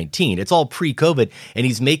 2019. It's all pre-COVID, and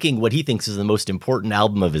he's making what he thinks is the most important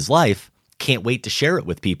album of his life. Can't wait to share it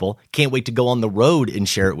with people. Can't wait to go on the road and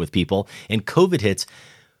share it with people. And COVID hits.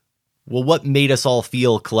 Well, what made us all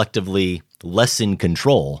feel collectively less in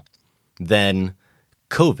control than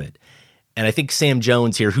COVID? And I think Sam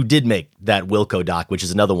Jones here, who did make that Wilco doc, which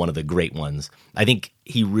is another one of the great ones, I think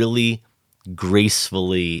he really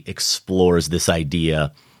gracefully explores this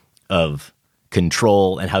idea of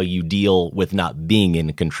control and how you deal with not being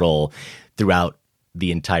in control throughout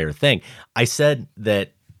the entire thing. I said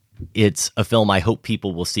that it's a film I hope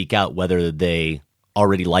people will seek out, whether they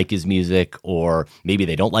already like his music, or maybe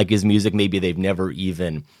they don't like his music, maybe they've never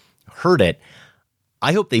even heard it.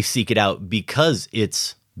 I hope they seek it out because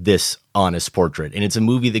it's this honest portrait, and it's a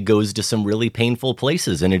movie that goes to some really painful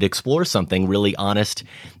places, and it explores something really honest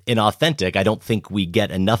and authentic. I don't think we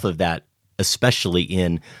get enough of that, especially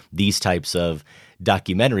in these types of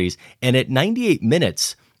documentaries. And at 98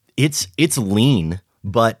 minutes, it's lean,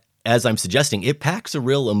 but as I'm suggesting, it packs a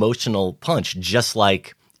real emotional punch, just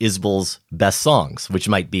like Isbell's best songs, which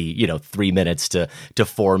might be, 3 minutes to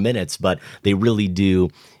 4 minutes, but they really do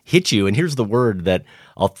hit you. And here's the word that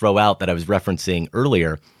I'll throw out that I was referencing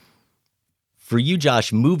earlier. For you,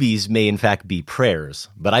 Josh, movies may in fact be prayers,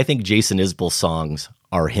 but I think Jason Isbell's songs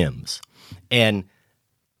are hymns. And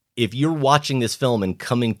if you're watching this film and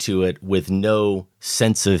coming to it with no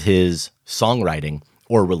sense of his songwriting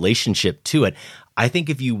or relationship to it, I think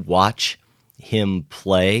if you watch him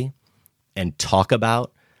play and talk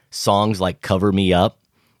about songs like Cover Me Up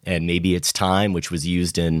and Maybe It's Time, which was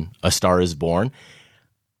used in A Star Is Born,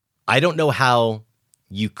 I don't know how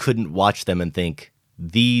you couldn't watch them and think,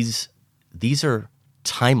 these are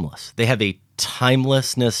timeless. They have a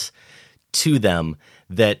timelessness to them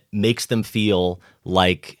that makes them feel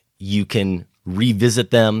like you can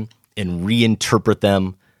revisit them and reinterpret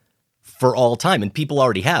them for all time. And people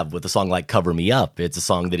already have with a song like Cover Me Up. It's a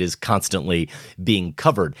song that is constantly being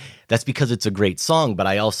covered. That's because it's a great song, but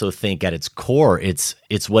I also think at its core, it's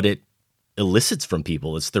what it elicits from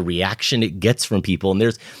people. It's the reaction it gets from people. And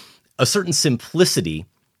there's a certain simplicity.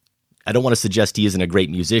 I don't want to suggest he isn't a great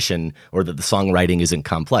musician or that the songwriting isn't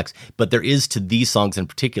complex, but there is to these songs in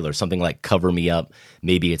particular, something like Cover Me Up,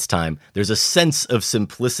 Maybe It's Time. There's a sense of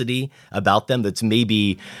simplicity about them that's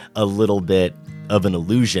maybe a little bit of an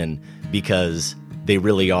illusion because they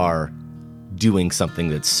really are doing something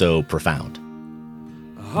that's so profound.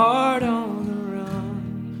 A heart on the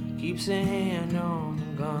run keeps a hand on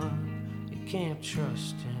the gun. You can't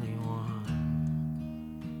trust anyone.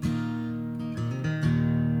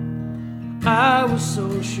 I was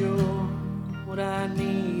so sure what I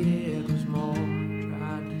needed was more.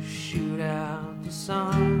 Tried to shoot out the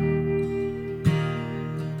sun.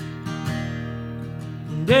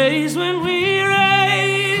 Days when we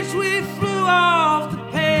raced, we flew off the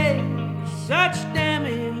page. Such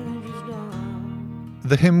damage was done.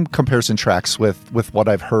 The hymn comparison tracks with what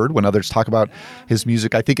I've heard when others talk about his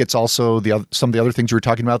music. I think it's also some of the other things you were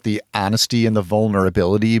talking about, the honesty and the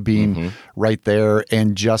vulnerability being right there.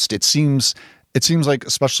 And just, it seems like,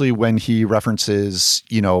 especially when he references,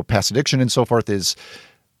 past addiction and so forth, is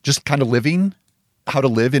just kind of living how to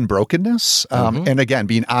live in brokenness. And again,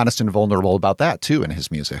 being honest and vulnerable about that too in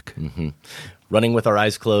his music. Running with Our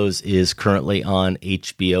Eyes Closed is currently on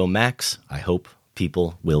HBO Max. I hope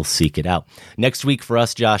people will seek it out. Next week for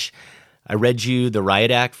us, Josh, I read you the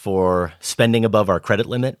riot act for spending above our credit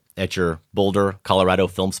limit at your Boulder, Colorado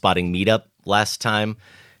film spotting meetup last time.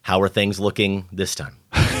 How are things looking this time?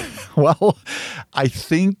 Well, I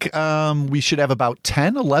think we should have about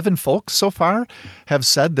 10, 11 folks so far have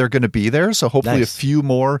said they're going to be there. So hopefully a few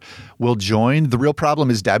more will join. The real problem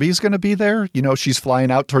is Debbie's going to be there. She's flying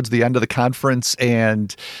out towards the end of the conference,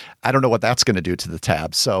 and I don't know what that's going to do to the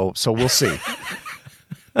tab. So we'll see.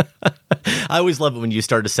 I always love it when you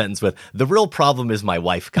start a sentence with, the real problem is my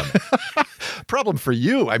wife coming. Problem for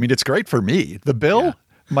you. I mean, it's great for me. The bill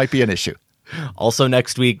might be an issue. Also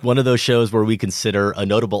next week, one of those shows where we consider a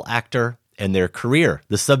notable actor and their career.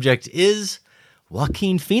 The subject is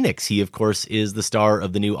Joaquin Phoenix. He, of course, is the star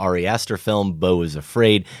of the new Ari Aster film, Beau is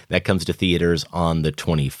Afraid. That comes to theaters on the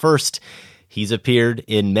 21st. He's appeared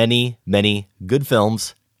in many, many good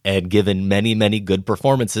films and given many, many good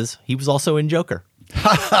performances. He was also in Joker.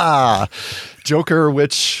 Joker,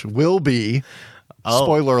 which will be...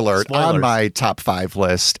 spoiler alert, on my top 5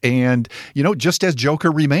 list. And, just as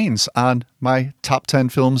Joker remains on my top 10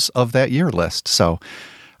 films of that year list. So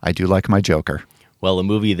I do like my Joker. Well, a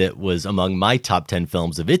movie that was among my top 10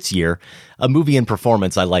 films of its year, a movie in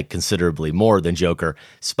performance I like considerably more than Joker.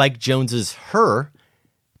 Spike Jonze's Her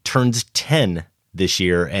turns 10 this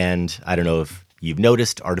year. And I don't know if you've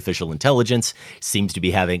noticed, artificial intelligence seems to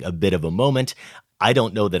be having a bit of a moment. I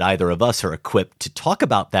don't know that either of us are equipped to talk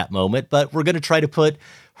about that moment, but we're going to try to put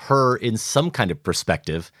Her in some kind of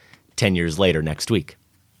perspective 10 years later next week.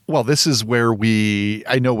 Well, this is where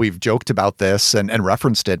I know we've joked about this and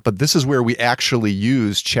referenced it, but this is where we actually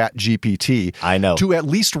use ChatGPT. I know. To at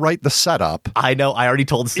least write the setup. I know. I already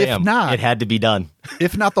told Sam it had to be done.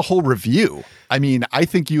 If not the whole review. I mean, I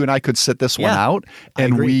think you and I could sit this one out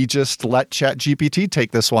and we just let ChatGPT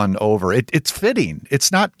take this one over. It's fitting.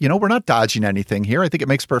 It's not, we're not dodging anything here. I think it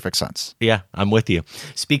makes perfect sense. Yeah, I'm with you.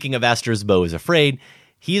 Speaking of Aster's Beau is Afraid,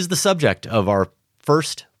 he is the subject of our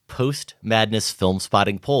first post-Madness film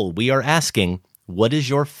spotting poll. We are asking, what is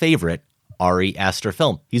your favorite Ari Aster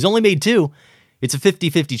film? He's only made 2. It's a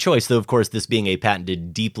 50-50 choice, though, of course, this being a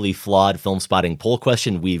patented, deeply flawed film spotting poll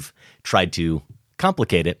question, we've tried to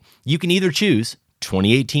complicate it. You can either choose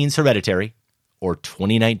 2018's Hereditary or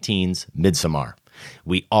 2019's Midsommar.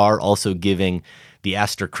 We are also giving the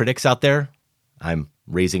Aster critics out there, I'm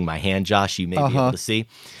raising my hand, Josh, you may be able to see,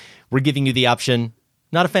 we're giving you the option,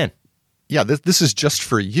 not a fan. Yeah, this is just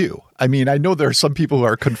for you. I mean, I know there are some people who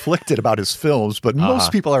are conflicted about his films, but most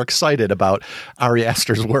people are excited about Ari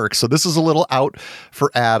Aster's work. So this is a little out for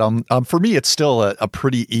Adam. For me, it's still a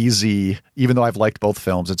pretty easy, even though I've liked both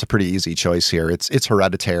films, it's a pretty easy choice here. It's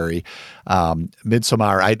Hereditary.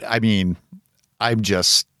 Midsommar, I mean, I'm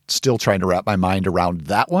just still trying to wrap my mind around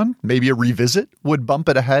that one. Maybe a revisit would bump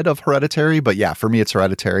it ahead of Hereditary. But yeah, for me, it's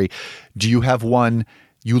Hereditary. Do you have one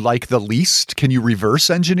you like the least? Can you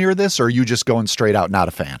reverse engineer this, or are you just going straight out not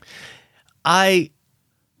a fan? I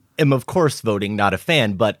am, of course, voting not a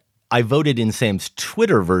fan, but I voted in Sam's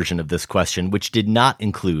Twitter version of this question, which did not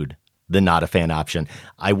include the not a fan option.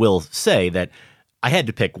 I will say that I had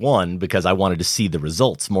to pick one because I wanted to see the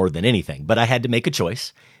results more than anything, but I had to make a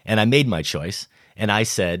choice, and I made my choice, and I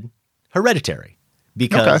said Hereditary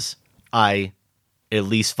because I at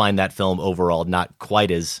least find that film overall not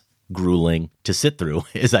quite as grueling to sit through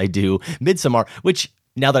as I do Midsommar, which,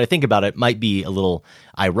 now that I think about it, might be a little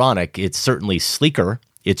ironic. It's certainly sleeker,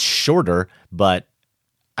 it's shorter, but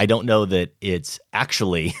I don't know that it's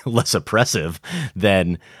actually less oppressive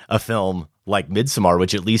than a film like Midsommar,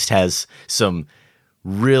 which at least has some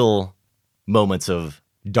real moments of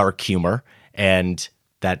dark humor, and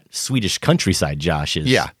that Swedish countryside, Josh,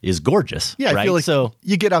 is gorgeous. Yeah, right? I feel like so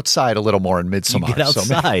you get outside a little more in Midsommar. You get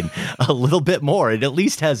outside a little bit more. It at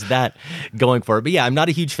least has that going for it. But yeah, I'm not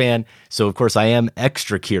a huge fan. So, of course, I am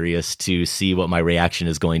extra curious to see what my reaction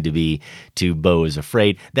is going to be to Beau is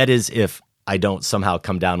Afraid. That is, if I don't somehow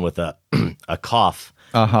come down with a cough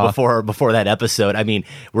before that episode. I mean,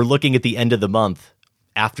 we're looking at the end of the month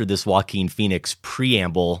after this Joaquin Phoenix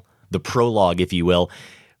preamble, the prologue, if you will.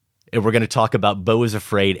 And we're going to talk about Beau is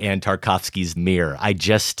Afraid and Tarkovsky's Mirror. I'm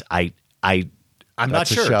not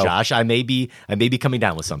sure, Josh. I may be coming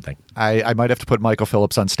down with something. I might have to put Michael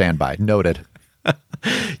Phillips on standby. Noted.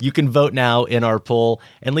 You can vote now in our poll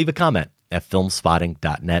and leave a comment at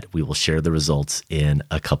filmspotting.net. We will share the results in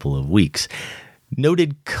a couple of weeks.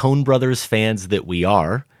 Noted Coen Brothers fans that we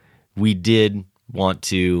are, we did want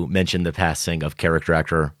to mention the passing of character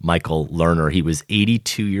actor Michael Lerner. He was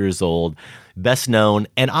 82 years old, best known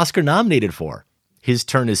and Oscar nominated for his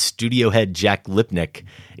turn as studio head Jack Lipnick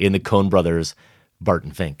in the Coen Brothers'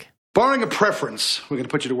 Barton Fink. Barring a preference, we're going to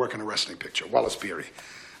put you to work on a wrestling picture, Wallace Beery.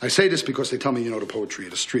 I say this because they tell me you know the poetry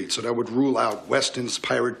of the street, so that would rule out westerns,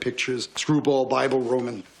 pirate pictures, screwball, Bible,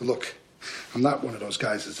 Roman. Look, I'm not one of those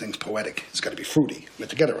guys that thinks poetic. It's got to be fruity. We're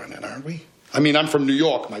together on that, aren't we? I mean, I'm from New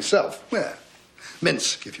York myself. Yeah.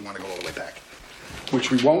 Minsk, if you want to go all the way back.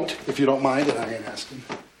 Which we won't, if you don't mind, and I ain't asking.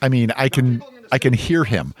 I mean, I can hear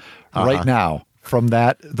him right now from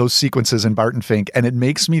those sequences in Barton Fink, and it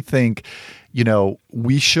makes me think, you know,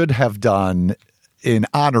 we should have done, in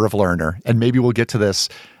honor of Lerner, and maybe we'll get to this,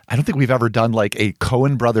 I don't think we've ever done like a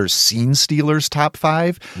Coen Brothers scene stealers top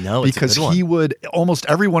 5. No, it's because a good one. he would, almost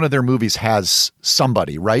every one of their movies has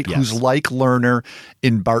somebody, right? Yes. Who's like Lerner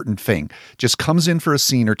in Barton Fink. Just comes in for a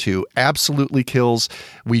scene or two, absolutely kills.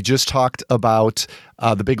 We just talked about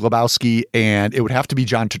The Big Lebowski, and it would have to be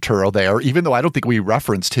John Turturro there, even though I don't think we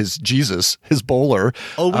referenced his bowler.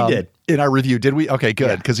 Oh, we did. In our review, did we? Okay,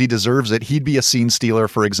 good, because he deserves it. He'd be a scene stealer,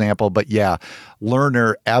 for example. But yeah,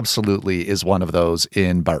 Lerner absolutely is one of those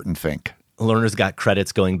in Barton Fink. Lerner's got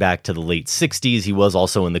credits going back to the late 60s. He was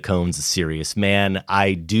also in the Coens' A Serious Man.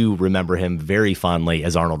 I do remember him very fondly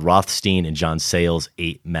as Arnold Rothstein in John Sayles'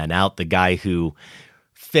 8 Men Out, the guy who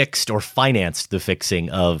fixed or financed the fixing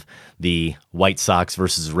of the White Sox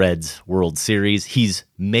versus Reds World Series. He's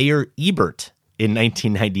Mayor Ebert in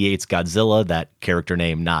 1998's Godzilla, that character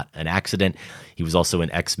name not an accident. He was also in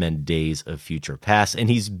X-Men Days of Future Past, and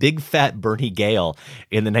he's big fat Bernie Gale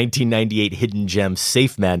in the 1998 Hidden Gem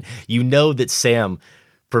Safe Men. You know that Sam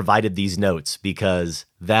provided these notes because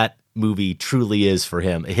that movie truly is for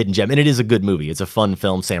him a hidden gem, and it is a good movie. It's a fun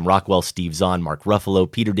film. Sam Rockwell, Steve Zahn, Mark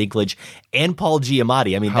Ruffalo, Peter Dinklage, and Paul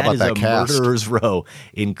Giamatti. I mean, that is a murderer's row,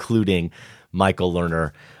 including Michael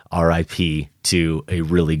Lerner, R.I.P. to a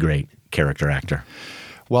really great character actor.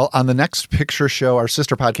 Well, on the next picture show, our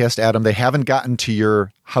sister podcast, Adam, they haven't gotten to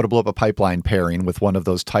your How to Blow Up a Pipeline pairing with one of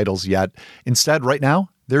those titles yet. Instead, right now,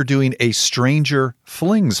 they're doing a Stranger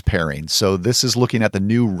Flings pairing. So this is looking at the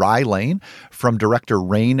new Rye Lane from director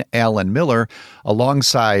Rain Allen Miller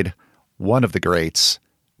alongside one of the greats,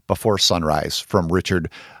 Before Sunrise from Richard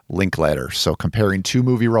Linklater. So comparing two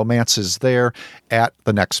movie romances there at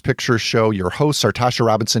the Next Picture Show. Your hosts are Tasha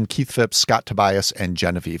Robinson, Keith Phipps, Scott Tobias, and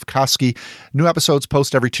Genevieve Koski. New episodes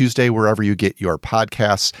post every Tuesday wherever you get your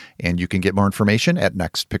podcasts, and you can get more information at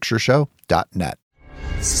nextpictureshow.net.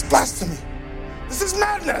 This is blasphemy. This is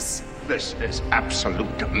madness. This is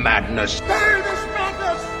absolute madness. Bury this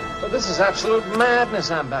madness! But this is absolute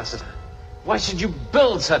madness, Ambassador. Why should you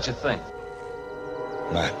build such a thing?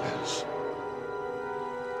 Madness.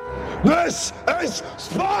 This is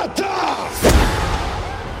Sparta!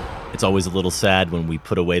 It's always a little sad when we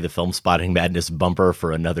put away the Film Spotting Madness bumper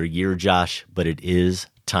for another year, Josh, but it is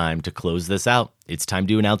time to close this out. It's time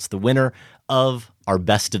to announce the winner of our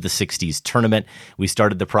Best of the 60s tournament. We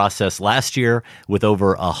started the process last year with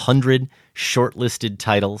over 100 shortlisted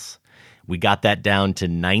titles. We got that down to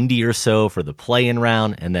 90 or so for the play-in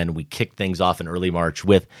round, and then we kicked things off in early March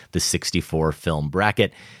with the 64 film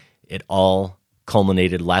bracket. It all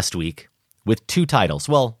culminated last week with 2 titles.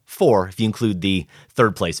 Well, 4 if you include the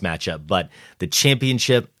third place matchup, but the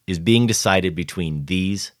championship is being decided between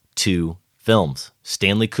these 2 films,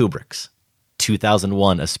 Stanley Kubrick's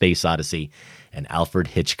 2001: A Space Odyssey and Alfred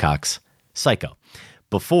Hitchcock's Psycho.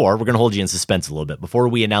 We're going to hold you in suspense a little bit. Before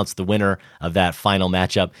we announce the winner of that final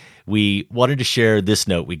matchup, we wanted to share this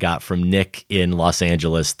note we got from Nick in Los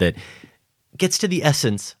Angeles that gets to the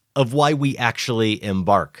essence of why we actually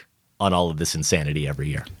embark on all of this insanity every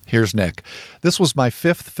year. Here's Nick. This was my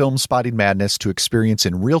 5th Film Spotting Madness to experience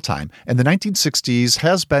in real time, and the 1960s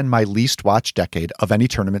has been my least watched decade of any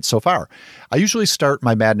tournament so far. I usually start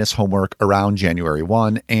my Madness homework around January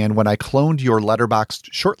 1, and when I cloned your letterboxed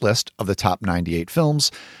shortlist of the top 98 films,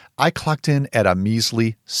 I clocked in at a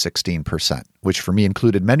measly 16%, which for me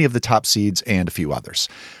included many of the top seeds and a few others.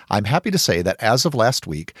 I'm happy to say that as of last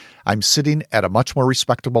week, I'm sitting at a much more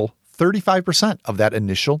respectable 35% of that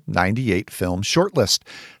initial 98 film shortlist.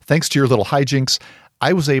 Thanks to your little hijinks,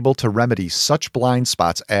 I was able to remedy such blind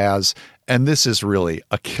spots as, and this is really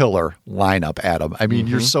a killer lineup, Adam. I mean,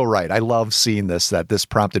 You're so right. I love seeing that this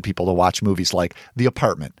prompted people to watch movies like The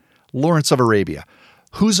Apartment, Lawrence of Arabia,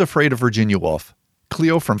 Who's Afraid of Virginia Woolf,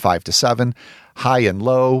 Cleo from 5 to 7, High and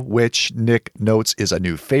Low, which Nick notes is a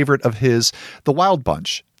new favorite of his, The Wild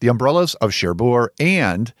Bunch, The Umbrellas of Cherbourg,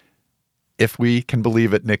 and, if we can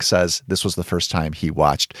believe it, Nick says this was the first time he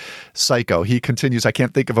watched Psycho. He continues, I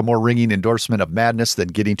can't think of a more ringing endorsement of madness than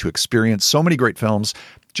getting to experience so many great films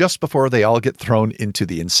just before they all get thrown into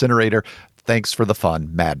the incinerator. Thanks for the fun,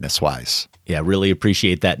 madness-wise. Yeah, really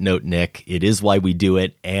appreciate that note, Nick. It is why we do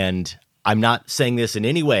it, and I'm not saying this in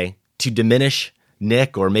any way to diminish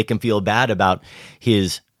Nick or make him feel bad about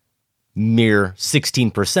his mere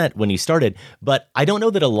 16% when he started, but I don't know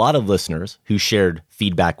that a lot of listeners who shared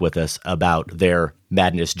feedback with us about their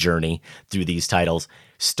madness journey through these titles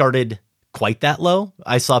started quite that low.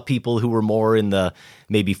 I saw people who were more in the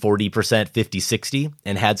maybe 40%, 50, 60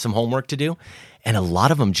 and had some homework to do. And a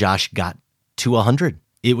lot of them, Josh, got to 100.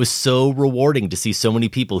 It was so rewarding to see so many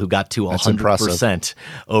people who got to 100%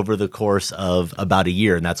 over the course of about a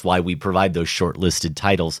year. And that's why we provide those shortlisted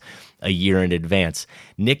titles a year in advance.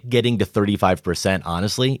 Nick getting to 35%,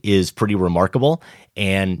 honestly, is pretty remarkable.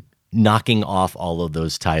 And knocking off all of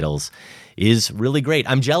those titles is really great.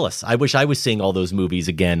 I'm jealous. I wish I was seeing all those movies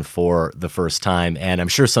again for the first time. And I'm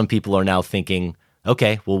sure some people are now thinking,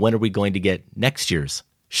 okay, well, when are we going to get next year's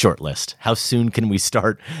shortlist? How soon can we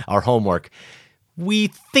start our homework? We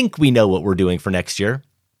think we know what we're doing for next year.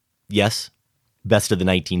 Yes, Best of the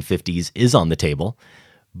 1950s is on the table,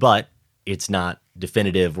 but it's not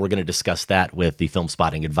definitive. We're going to discuss that with the Film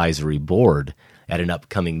Spotting Advisory Board at an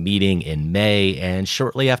upcoming meeting in May. And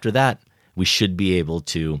shortly after that, we should be able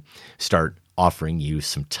to start offering you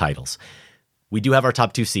some titles. We do have our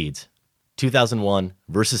top 2 seeds, 2001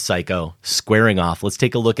 versus Psycho, squaring off. Let's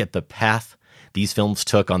take a look at the path these films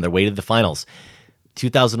took on their way to the finals.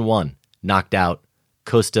 2001 knocked out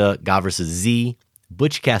Costa Gavras' Z,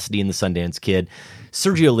 Butch Cassidy and the Sundance Kid,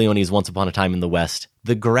 Sergio Leone's Once Upon a Time in the West,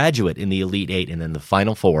 The Graduate in the Elite Eight, and then the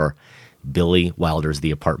final 4, Billy Wilder's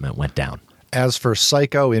The Apartment went down. As for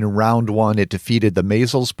Psycho, in round 1, it defeated the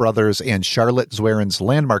Maisels brothers and Charlotte Zweren's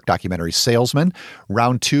landmark documentary Salesman.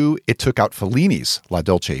 Round 2, it took out Fellini's La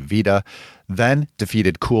Dolce Vita, then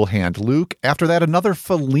defeated Cool Hand Luke. After that, another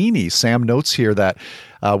Fellini. Sam notes here that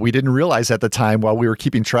we didn't realize at the time while we were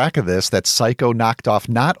keeping track of this that Psycho knocked off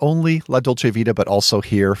not only La Dolce Vita, but also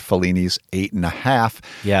here Fellini's 8.5.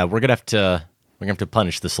 Yeah, we're gonna have to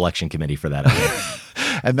punish the selection committee for that.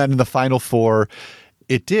 And then in the final 4,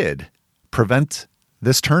 it did prevent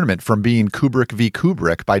this tournament from being Kubrick v.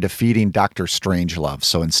 Kubrick by defeating Dr. Strangelove.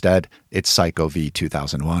 So instead, it's Psycho v.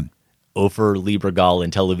 2001. Ofer Liebergal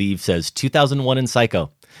in Tel Aviv says 2001 and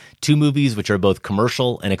Psycho, two movies which are both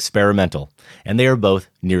commercial and experimental, and they are both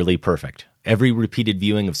nearly perfect. Every repeated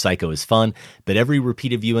viewing of Psycho is fun, but every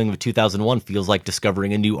repeated viewing of 2001 feels like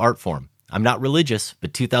discovering a new art form. I'm not religious,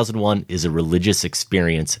 but 2001 is a religious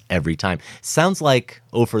experience every time. Sounds like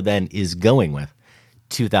Ofer then is going with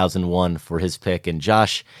 2001 for his pick. And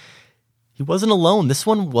Josh, he wasn't alone. This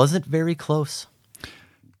one wasn't very close.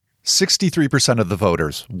 63% of the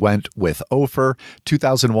voters went with Ofer.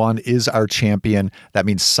 2001 is our champion. That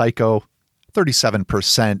means Psycho,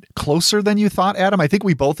 37%. Closer than you thought, Adam? I think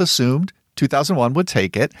we both assumed 2001 would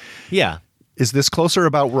take it. Yeah. Is this closer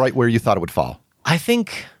about right where you thought it would fall? I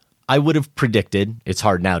think I would have predicted, it's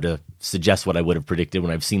hard now to suggest what I would have predicted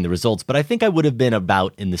when I've seen the results, but I think I would have been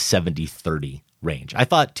about in the 70-30 range. I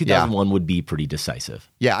thought 2001 would be pretty decisive.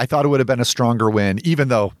 Yeah, I thought it would have been a stronger win, even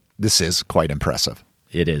though this is quite impressive.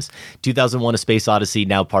 It is. 2001: A Space Odyssey,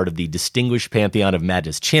 now part of the distinguished pantheon of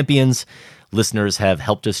Madness champions. Listeners have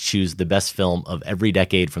helped us choose the best film of every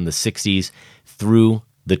decade from the 60s through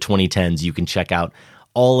the 2010s. You can check out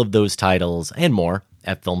all of those titles and more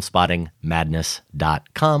at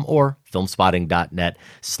filmspottingmadness.com or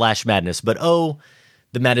filmspotting.net/madness. But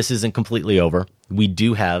the madness isn't completely over. We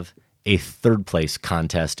do have a third place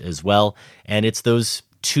contest as well, and it's those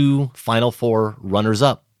two Final Four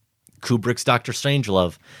runners-up. Kubrick's Dr.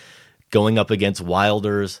 Strangelove going up against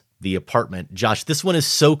Wilder's The Apartment. Josh, this one is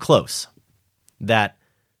so close that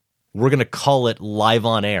we're going to call it live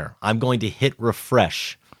on air. I'm going to hit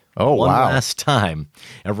refresh one last time,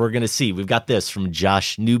 and we're going to see. We've got this from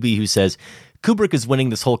Josh Newby, who says, Kubrick is winning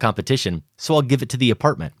this whole competition, so I'll give it to The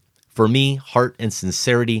Apartment. For me, heart and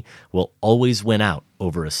sincerity will always win out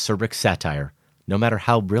over acerbic satire, no matter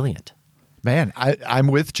how brilliant. Man, I'm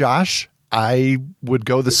with Josh. I would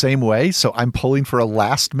go the same way, so I'm pulling for a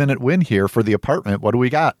last-minute win here for The Apartment. What do we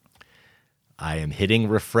got? I am hitting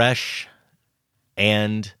refresh,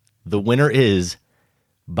 and the winner is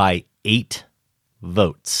by 8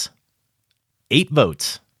 votes. 8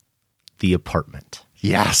 votes, The Apartment.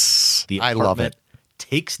 Yes, The Apartment I love it.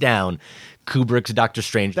 Takes down Kubrick's Dr.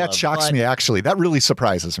 Strangelove. That shocks me, actually. That really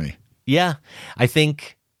surprises me. Yeah, I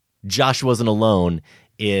think Josh wasn't alone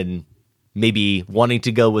in maybe wanting to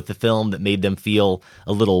go with the film that made them feel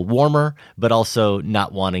a little warmer, but also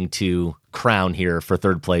not wanting to crown here for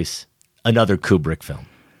third place another Kubrick film.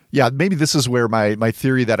 Yeah, maybe this is where my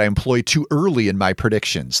theory that I employ too early in my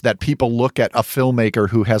predictions, that people look at a filmmaker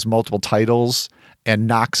who has multiple titles and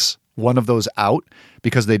knocks one of those out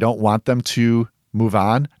because they don't want them to move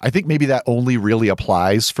on. I think maybe that only really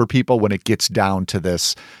applies for people when it gets down to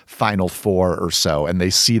this final four or so, and they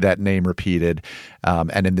see that name repeated.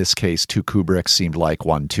 And in this case, 2 Kubrick seemed like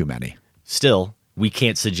one too many. Still, we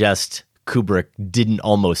can't suggest Kubrick didn't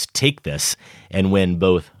almost take this and win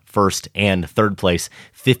both first and third place.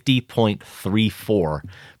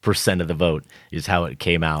 50.34% of the vote is how it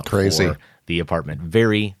came out. Crazy. For The Apartment.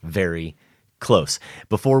 Very, very close.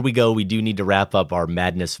 Before we go, we do need to wrap up our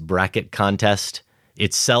Madness bracket contest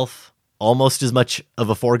itself. Almost as much of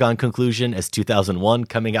a foregone conclusion as 2001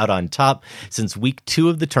 coming out on top. Since week 2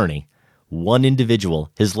 of the tourney, one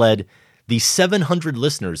individual has led the 700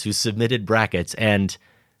 listeners who submitted brackets, and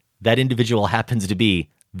that individual happens to be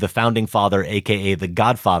the founding father, aka the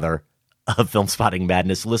godfather of Film Spotting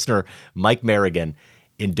Madness, listener Mike Merrigan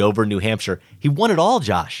in Dover, New Hampshire. He won it all,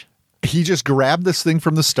 Josh. He just grabbed this thing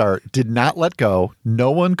from the start, did not let go. No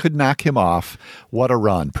one could knock him off. What a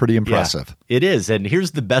run. Pretty impressive. Yeah, it is. And here's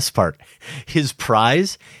the best part. His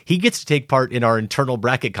prize, he gets to take part in our internal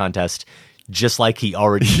bracket contest, just like he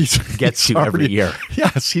already gets to every year.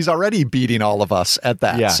 Yes, he's already beating all of us at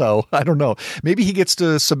that. Yeah. So I don't know. Maybe he gets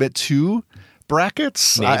to submit 2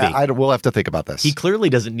 brackets? Maybe. We'll have to think about this. He clearly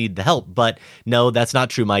doesn't need the help. But no, that's not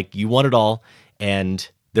true, Mike. You won it all. And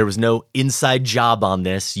there was no inside job on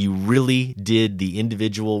this. You really did the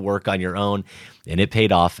individual work on your own, and it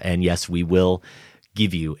paid off. And yes, we will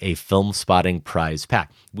give you a Film Spotting prize pack.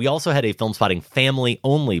 We also had a Film Spotting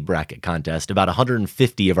family-only bracket contest. About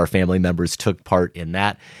 150 of our family members took part in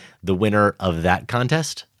that. The winner of that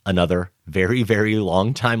contest, another very, very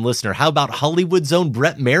long-time listener. How about Hollywood's own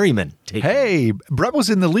Brett Merriman? Hey, Brett was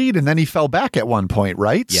in the lead, and then he fell back at one point,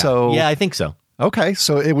 right? Yeah, yeah, I think so. Okay,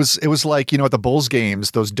 so it was like, at the Bulls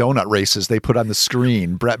games, those donut races they put on the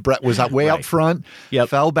screen. Brett was way out front,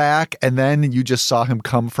 fell back, and then you just saw him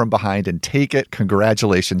come from behind and take it.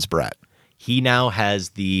 Congratulations, Brett. He now has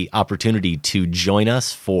the opportunity to join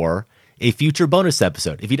us for a future bonus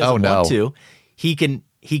episode. If he doesn't want to, he can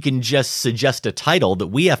he can just suggest a title that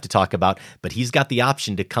we have to talk about, but he's got the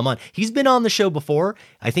option to come on. He's been on the show before.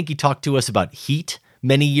 I think he talked to us about Heat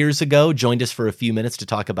many years ago, joined us for a few minutes to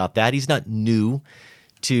talk about that. He's not new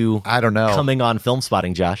to coming on Film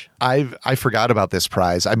Spotting, Josh. I forgot about this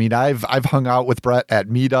prize. I mean, I've hung out with Brett at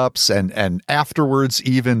meetups and afterwards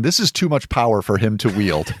even. This is too much power for him to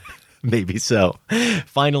wield. Maybe so.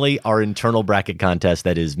 Finally, our internal bracket contest,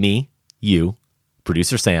 that is me, you,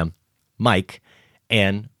 producer Sam, Mike,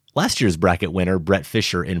 and last year's bracket winner, Brett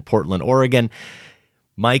Fisher in Portland, Oregon.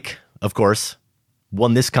 Mike, of course,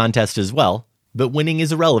 won this contest as well, but winning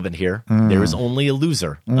is irrelevant here. There is only a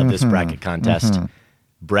loser of this bracket contest.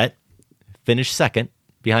 Brett finished second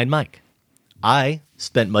behind Mike. I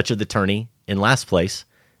spent much of the tourney in last place,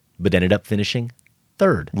 but ended up finishing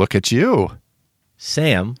third. Look at you.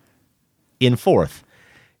 Sam in fourth.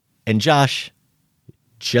 And Josh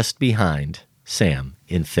just behind Sam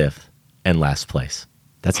in fifth and last place.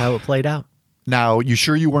 That's how it played out. Now, you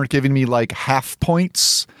sure you weren't giving me like half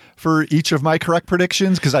points for each of my correct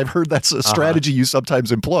predictions? Because I've heard that's a strategy you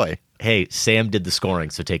sometimes employ. Hey, Sam did the scoring,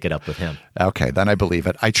 so take it up with him. Okay, then I believe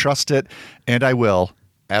it. I trust it, and I will,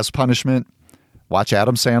 as punishment, watch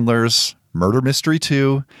Adam Sandler's Murder Mystery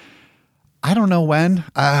 2. I don't know when.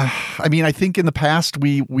 I mean, I think in the past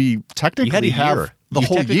we technically have the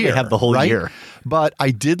whole year. Have the whole right? year. But I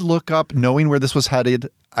did look up, knowing where this was headed,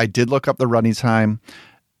 I did look up the running time.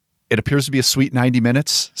 It appears to be a sweet 90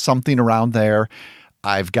 minutes, something around there.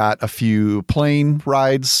 I've got a few plane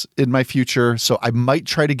rides in my future, so I might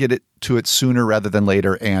try to get to it sooner rather than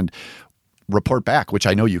later and report back, which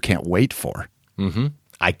I know you can't wait for. Mm-hmm.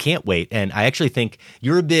 I can't wait. And I actually think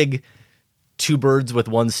you're a big two birds with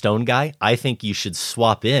one stone guy. I think you should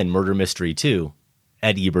swap in Murder Mystery 2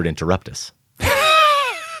 at Ebert Interruptus.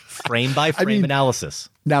 Frame by frame analysis.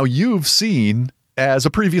 Now, you've seen, as a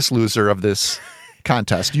previous loser of this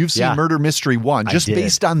contest, you've seen Murder Mystery 1. Just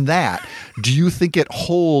based on that, do you think it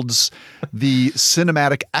holds the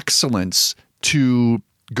cinematic excellence to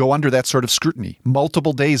go under that sort of scrutiny?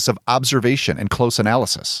 Multiple days of observation and close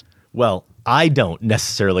analysis. Well, I don't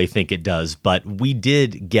necessarily think it does, but we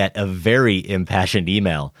did get a very impassioned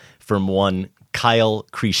email from one Kyle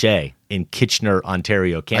Crichet in Kitchener,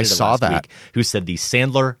 Ontario, Canada. I saw that. Week, who said the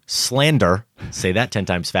Sandler slander, say that 10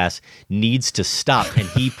 times fast, needs to stop. And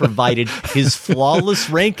he provided his flawless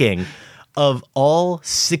ranking of all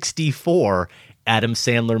 64 Adam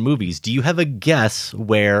Sandler movies. Do you have a guess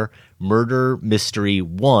where Murder Mystery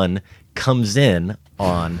 1 comes in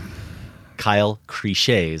on Kyle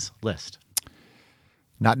Crichet's list?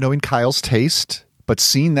 Not knowing Kyle's taste, but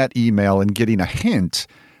seeing that email and getting a hint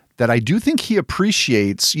that I do think he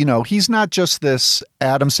appreciates. You know, he's not just this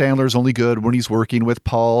Adam Sandler's only good when he's working with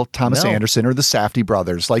Paul Thomas Anderson or the Safdie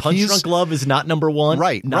brothers. Like, Punch Drunk Love is not number one.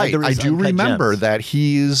 Right. I do remember that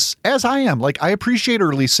he's, as I am, like, I appreciate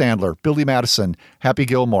early Sandler, Billy Madison, Happy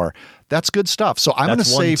Gilmore. That's good stuff. So I'm going to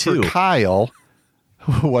say for Kyle,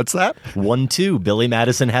 what's that? 1-2, Billy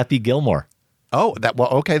Madison, Happy Gilmore. Oh,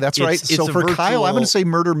 okay, that's right. So for Kyle, I'm going to say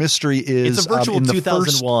Murder Mystery is it's a virtual in the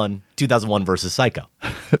 2001 versus Psycho.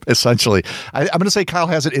 Essentially, I'm going to say Kyle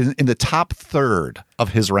has it in the top third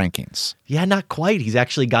of his rankings. Yeah, not quite. He's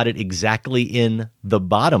actually got it exactly in the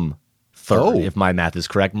bottom third, if my math is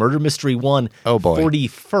correct. Murder Mystery 1,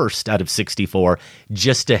 41st out of 64,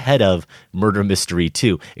 just ahead of Murder Mystery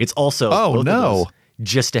 2. It's also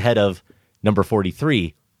just ahead of number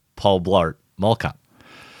 43, Paul Blart Mall Cop.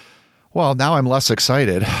 Well, now I'm less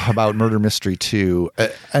excited about Murder Mystery 2.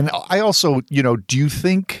 And I also, do you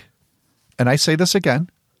think, and I say this again,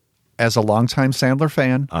 as a longtime Sandler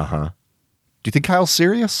fan, do you think Kyle's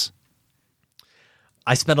serious?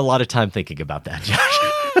 I spent a lot of time thinking about that, Josh.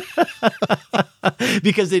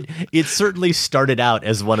 Because it certainly started out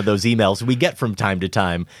as one of those emails we get from time to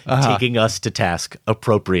time, taking us to task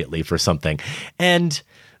appropriately for something. And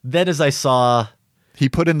then as I saw... He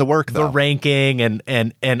put in the work, though. The ranking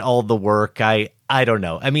and all the work. I don't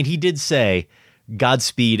know. I mean, he did say,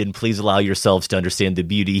 Godspeed and please allow yourselves to understand the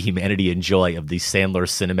beauty, humanity, and joy of the Sandler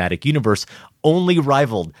cinematic universe, only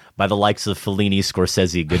rivaled by the likes of Fellini,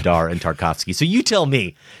 Scorsese, Godard, and Tarkovsky. So you tell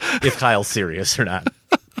me if Kyle's serious or not.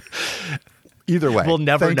 Either way. We'll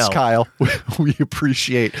never know. Thanks, Kyle. We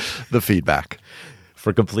appreciate the feedback.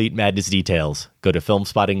 For complete madness details, go to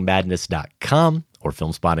filmspottingmadness.com or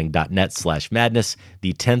filmspotting.net/madness.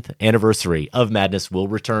 The 10th anniversary of Madness will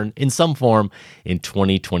return in some form in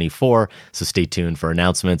 2024. So stay tuned for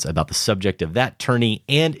announcements about the subject of that tourney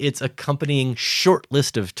and its accompanying short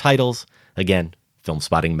list of titles. Again,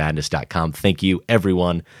 filmspottingmadness.com. Thank you,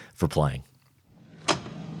 everyone, for playing.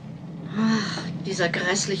 Ach, dieser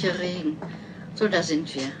grässliche Regen. So, da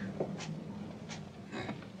sind wir.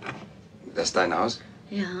 Das ist dein Haus?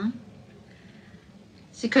 Ja.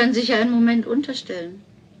 Sie können sich ja einen Moment unterstellen.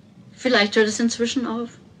 Vielleicht hört es inzwischen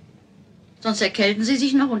auf. Sonst erkälten Sie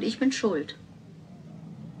sich noch und ich bin schuld.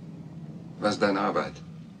 Was ist deine Arbeit?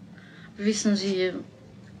 Wissen Sie,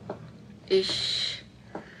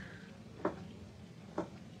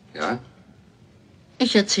 Ja?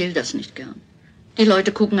 Ich erzähle das nicht gern. Die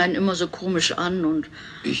Leute gucken einen immer so komisch an und...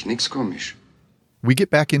 Ich nix komisch. We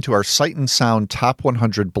get back into our Sight and Sound Top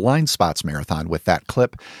 100 Blind Spots Marathon with that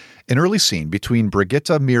clip. An early scene between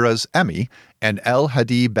Brigitte Mira's Emmy and El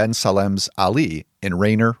Hadi Ben Salem's Ali in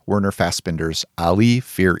Rainer Werner Fassbinder's Ali,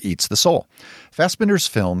 Fear Eats the Soul. Fassbinder's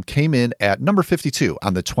film came in at number 52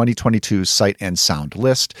 on the 2022 Sight and Sound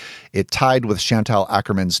list. It tied with Chantal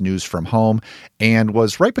Ackerman's News from Home and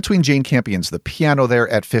was right between Jane Campion's The Piano there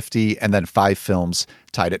at 50 and then 5 films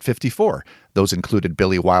tied at 54. Those included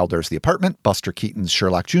Billy Wilder's The Apartment, Buster Keaton's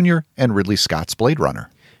Sherlock Jr., and Ridley Scott's Blade Runner.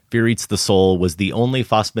 Fear Eats the Soul was the only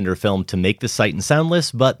Fassbinder film to make the Sight and Sound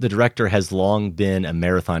list, but the director has long been a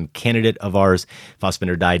marathon candidate of ours.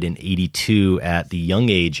 Fassbinder died in 1982 at the young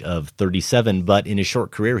age of 37, but in his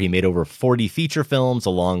short career, he made over 40 feature films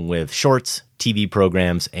along with shorts, TV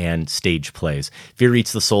programs, and stage plays. Fear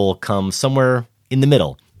Eats the Soul comes somewhere in the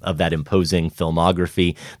middle of that imposing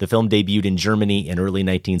filmography. The film debuted in Germany in early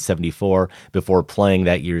 1974 before playing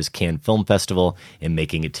that year's Cannes Film Festival and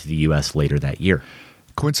making it to the U.S. later that year.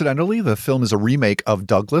 Coincidentally, the film is a remake of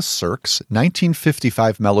Douglas Sirk's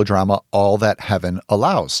 1955 melodrama All That Heaven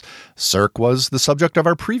Allows. Sirk was the subject of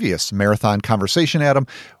our previous marathon conversation, Adam.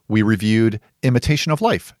 We reviewed Imitation of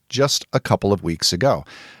Life just a couple of weeks ago.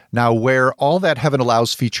 Now, where All That Heaven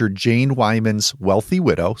Allows featured Jane Wyman's wealthy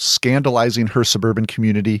widow scandalizing her suburban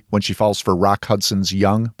community when she falls for Rock Hudson's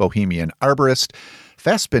young bohemian arborist,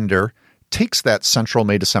 Fassbinder takes that central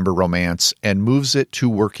May-December romance and moves it to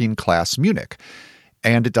working-class Munich.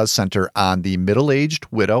 And it does center on the middle-aged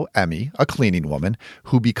widow, Emmy, a cleaning woman,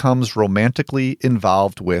 who becomes romantically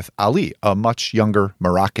involved with Ali, a much younger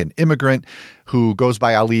Moroccan immigrant who goes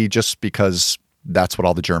by Ali just because that's what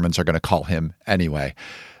all the Germans are going to call him anyway.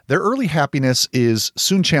 Their early happiness is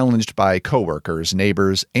soon challenged by coworkers,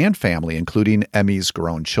 neighbors, and family, including Emmy's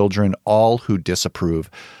grown children, all who disapprove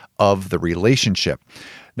of the relationship.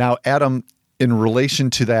 Now, Adam, in relation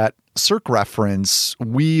to that Sirk reference,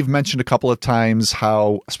 we've mentioned a couple of times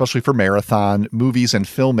how, especially for marathon movies and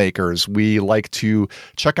filmmakers, we like to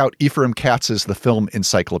check out Ephraim Katz's The Film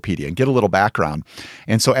Encyclopedia and get a little background.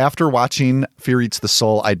 And so after watching Fear Eats the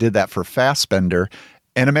Soul, I did that for Fassbinder.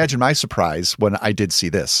 And imagine my surprise when I did see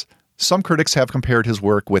this. Some critics have compared his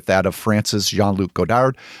work with that of France's Jean-Luc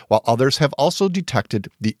Godard, while others have also detected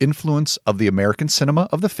the influence of the American cinema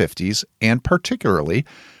of the 50s, and particularly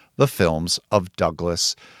the films of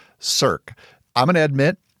Douglas Sirk. I'm going to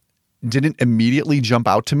admit, didn't immediately jump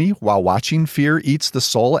out to me while watching Fear Eats the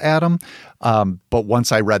Soul, Adam. But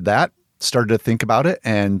once I read that, started to think about it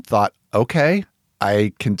and thought, okay,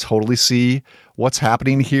 I can totally see what's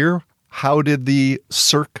happening here. How did the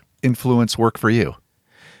Sirk influence work for you?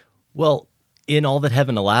 Well, in All That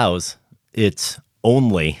Heaven Allows, it's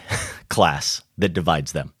only class that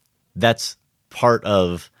divides them. That's part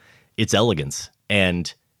of its elegance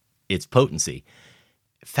and its potency.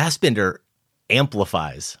 Fassbinder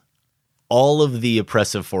amplifies all of the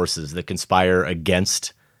oppressive forces that conspire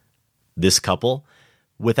against this couple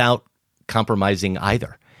without compromising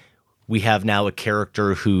either. We have now a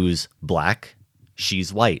character who's black,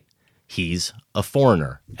 she's white, he's a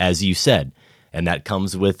foreigner, as you said, and that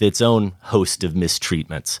comes with its own host of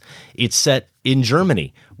mistreatments. It's set in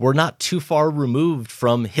Germany. We're not too far removed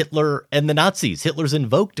from Hitler and the Nazis. Hitler's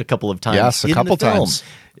invoked a couple of times. Yes, a couple times.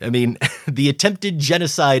 I mean, the attempted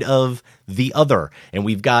genocide of the other. And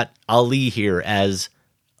we've got Ali here as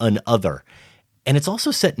an other. And it's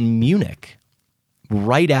also set in Munich,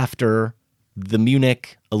 right after the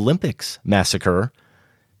Munich Olympics massacre,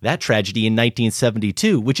 that tragedy in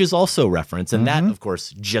 1972, which is also referenced. And that, of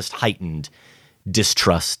course, just heightened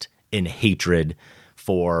distrust and hatred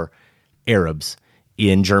for Arabs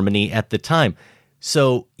in Germany at the time.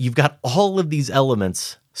 So you've got all of these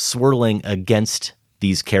elements swirling against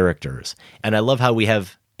these characters. And I love how we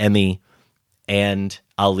have Emmy and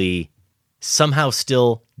Ali somehow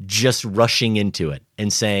still just rushing into it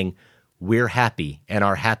and saying, we're happy and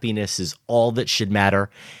our happiness is all that should matter.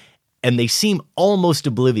 And they seem almost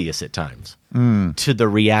oblivious at times to the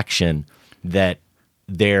reaction that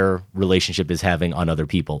their relationship is having on other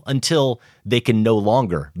people until they can no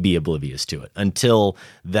longer be oblivious to it, until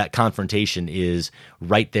that confrontation is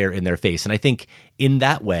right there in their face. And I think in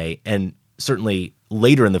that way, and certainly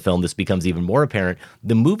later in the film, this becomes even more apparent,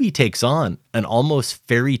 the movie takes on an almost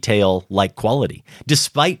fairy tale-like quality,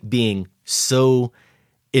 despite being so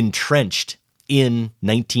entrenched in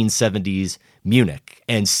 1970s Munich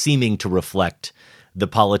and seeming to reflect the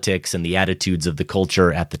politics and the attitudes of the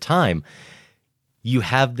culture at the time, you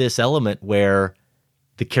have this element where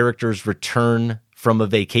the characters return from a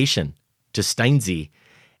vacation to Steinsee,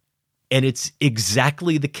 and it's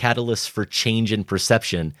exactly the catalyst for change in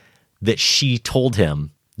perception that she told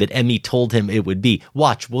him, that Emmy told him it would be.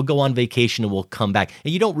 Watch, we'll go on vacation and we'll come back.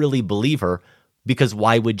 And you don't really believe her, because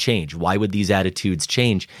why would change? Why would these attitudes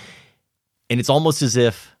change? And it's almost as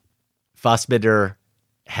if Fassbinder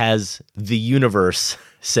has the universe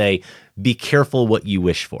say, be careful what you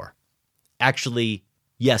wish for. Actually,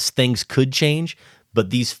 yes, things could change, but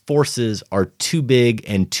these forces are too big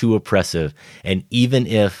and too oppressive. And even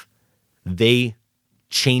if they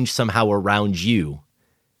change somehow around you,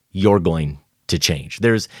 you're going to change.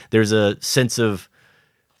 There's a sense of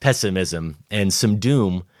pessimism and some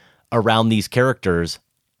doom around these characters.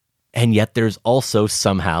 And yet there's also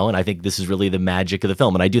somehow, and I think this is really the magic of the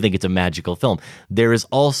film, and I do think it's a magical film, there is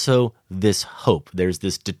also this hope. There's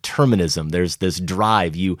this determinism. There's this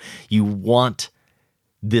drive. You want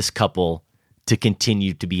this couple to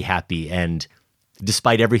continue to be happy. And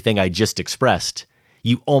despite everything I just expressed,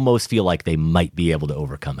 you almost feel like they might be able to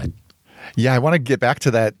overcome it. Yeah, I want to get back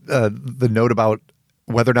to that, the note about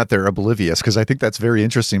whether or not they're oblivious, because I think that's very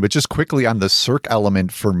interesting. But just quickly on the Cirque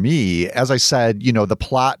element for me, as I said, the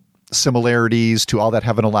plot similarities to All That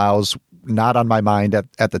Heaven Allows, not on my mind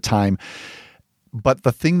at the time. But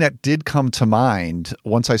the thing that did come to mind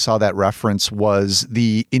once I saw that reference was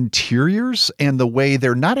the interiors and the way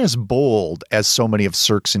they're not as bold as so many of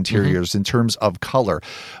Cirque's interiors in terms of color,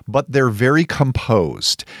 but they're very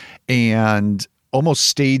composed and almost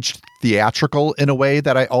staged theatrical in a way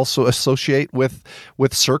that I also associate with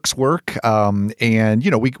Cirque's work. And,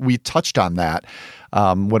 we touched on that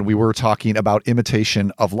when we were talking about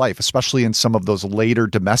imitation of life, especially in some of those later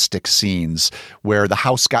domestic scenes where the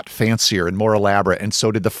house got fancier and more elaborate, and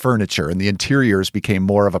so did the furniture, and the interiors became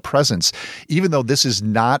more of a presence. Even though this is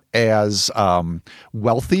not as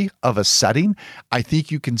wealthy of a setting, I think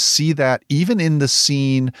you can see that even in the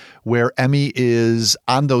scene where Emmy is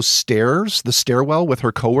on those stairs, the stairwell with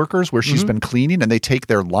her coworkers where she's been cleaning and they take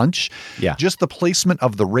their lunch. Yeah. Just the placement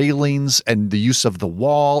of the railings and the use of the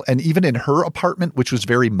wall, and even in her apartment, which was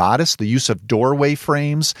very modest, the use of doorway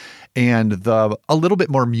frames and the a little bit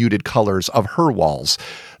more muted colors of her walls.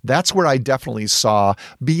 That's where I definitely saw,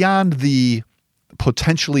 beyond the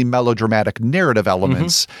potentially melodramatic narrative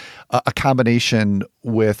elements, a combination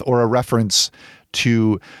with or a reference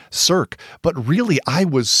to Cirque. But really, I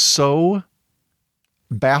was so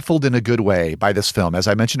baffled in a good way by this film. As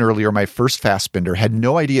I mentioned earlier, my first Fassbinder, had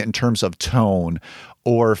no idea in terms of tone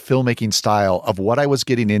or filmmaking style of what I was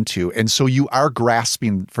getting into. And so you are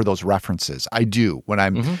grasping for those references. I do. When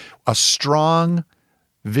I'm a strong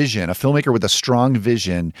vision, a filmmaker with a strong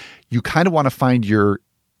vision, you kind of want to find your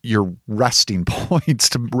resting points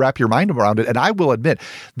to wrap your mind around it. And I will admit,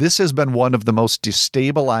 this has been one of the most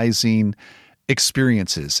destabilizing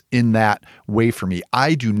experiences in that way for me.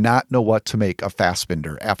 I do not know what to make of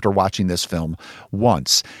Fassbinder after watching this film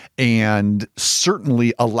once, and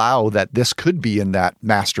certainly allow that this could be in that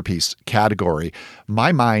masterpiece category.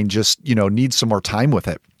 My mind just, needs some more time with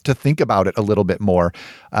it to think about it a little bit more.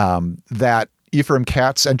 That Ephraim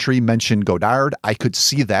Katz's entry mentioned Godard. I could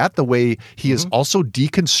see that, the way he is also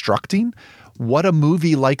deconstructing what a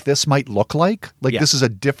movie like this might look like. This is a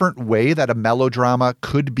different way that a melodrama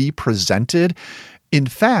could be presented. In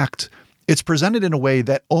fact, it's presented in a way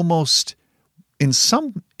that almost, in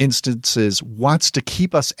some instances, wants to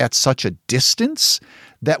keep us at such a distance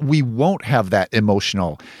that we won't have that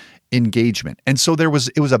emotional engagement. And so it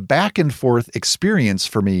was a back and forth experience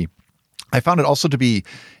for me. I found it also to be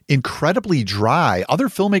incredibly dry. Other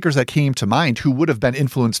filmmakers that came to mind who would have been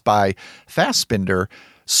influenced by Fassbinder,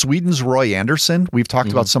 Sweden's Roy Andersson, we've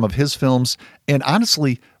talked about some of his films, and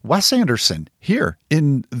honestly, Wes Anderson here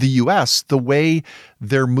in the US, the way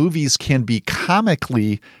their movies can be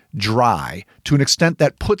comically dry to an extent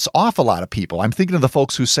that puts off a lot of people. I'm thinking of the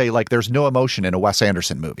folks who say, there's no emotion in a Wes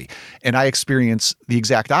Anderson movie. And I experience the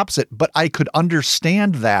exact opposite, but I could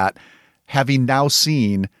understand that having now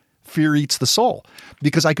seen Fear Eats the Soul,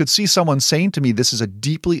 because I could see someone saying to me, this is a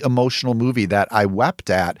deeply emotional movie that I wept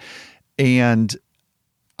at. And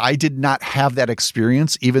I did not have that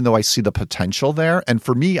experience, even though I see the potential there. And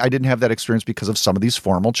for me, I didn't have that experience because of some of these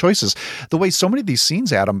formal choices. The way so many of these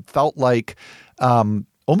scenes, Adam, felt like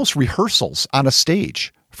almost rehearsals on a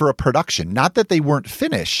stage for a production. Not that they weren't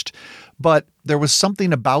finished, but there was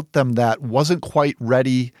something about them that wasn't quite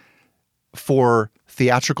ready for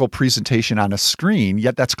theatrical presentation on a screen,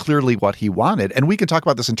 yet that's clearly what he wanted. And we can talk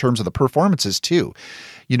about this in terms of the performances too.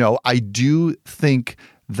 You know, I do think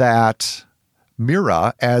that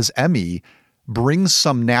Mira as Emmy brings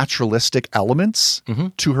some naturalistic elements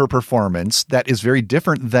to her performance that is very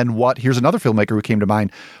different than what, here's another filmmaker who came to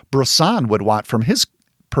mind, Bresson would want from his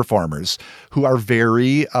performers, who are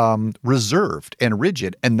very reserved and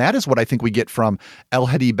rigid. And that is what I think we get from El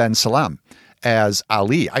Hadi Ben Salem as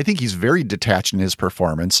Ali. I think he's very detached in his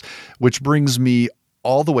performance, which brings me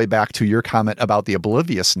all the way back to your comment about the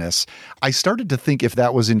obliviousness. I started to think if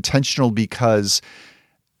that was intentional because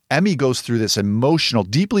Emmy goes through this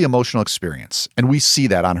deeply emotional experience, and we see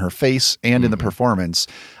that on her face and in the performance.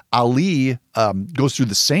 Ali goes through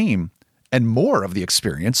the same and more of the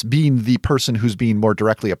experience, being the person who's being more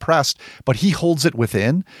directly oppressed, but he holds it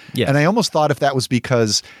within. Yes. And I almost thought if that was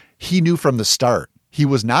because he knew from the start he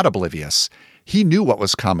was not oblivious. He knew what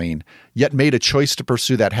was coming, yet made a choice to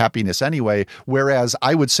pursue that happiness anyway, whereas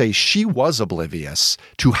I would say she was oblivious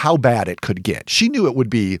to how bad it could get. She knew it would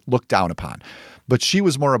be looked down upon, but she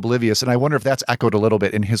was more oblivious, and I wonder if that's echoed a little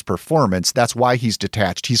bit in his performance. That's why he's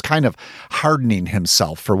detached. He's kind of hardening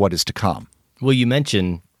himself for what is to come. Well, you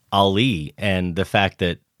mentioned Ali and the fact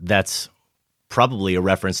that that's probably a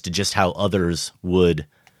reference to just how others would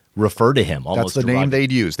refer to him. Almost that's the name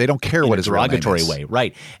they'd use. They don't care what his derogatory way,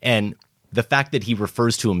 right? And the fact that he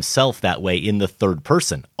refers to himself that way in the third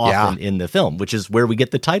person often in the film, which is where we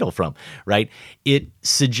get the title from, right? It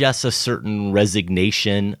suggests a certain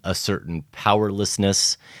resignation, a certain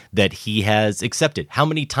powerlessness that he has accepted. How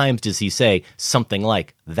many times does he say something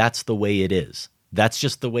like, that's the way it is? That's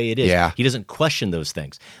just the way it is. Yeah. He doesn't question those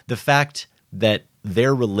things. The fact that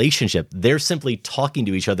their relationship, they're simply talking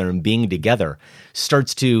to each other and being together,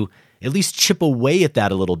 starts to at least chip away at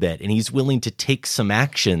that a little bit. And he's willing to take some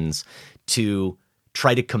actions to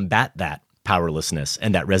try to combat that powerlessness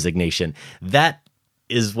and that resignation. That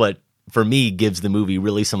is what, for me, gives the movie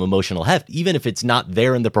really some emotional heft, even if it's not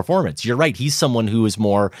there in the performance. You're right. He's someone who is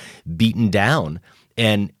more beaten down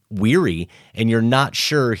and weary, and you're not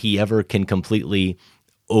sure he ever can completely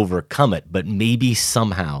overcome it, but maybe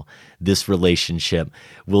somehow this relationship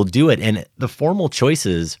will do it. And the formal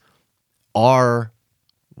choices are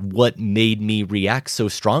what made me react so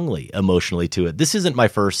strongly emotionally to it. This isn't my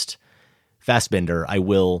first Fassbinder, I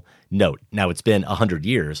will note. Now, it's been 100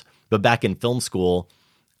 years, but back in film school,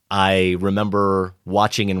 I remember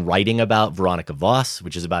watching and writing about Veronika Voss,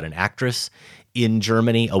 which is about an actress in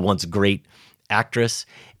Germany, a once great actress.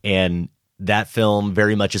 And that film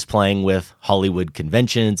very much is playing with Hollywood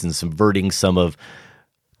conventions and subverting some of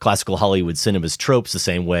classical Hollywood cinema's tropes the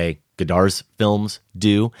same way Godard's films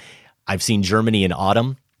do. I've seen Germany in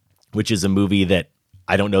Autumn, which is a movie that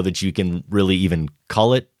I don't know that you can really even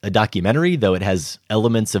call it a documentary, though it has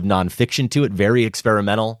elements of nonfiction to it, very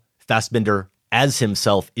experimental. Fassbinder, as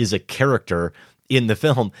himself, is a character in the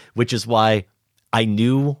film, which is why I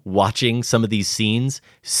knew watching some of these scenes,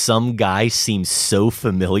 some guy seemed so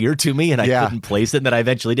familiar to me, and I couldn't place it, and then I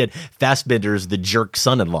eventually did. Fassbinder's the jerk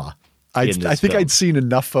son-in-law. I think I'd seen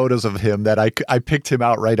enough photos of him that I picked him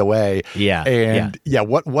out right away. Yeah. And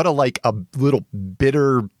what a little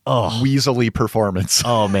bitter, weaselly performance.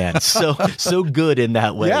 Oh man. So good in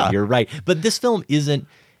that way. Yeah. You're right. But this film isn't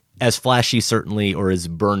as flashy, certainly, or as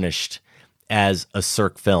burnished as a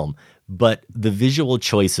Cirque film, but the visual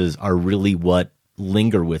choices are really what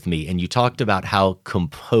linger with me. And you talked about how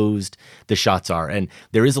composed the shots are. And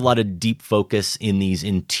there is a lot of deep focus in these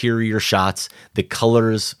interior shots. The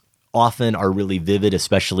colors often are really vivid,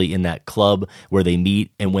 especially in that club where they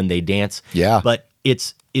meet and when they dance. Yeah. But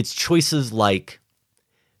it's choices like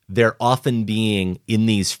they're often being in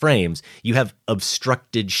these frames. You have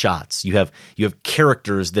obstructed shots. You have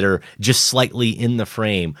characters that are just slightly in the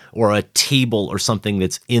frame, or a table or something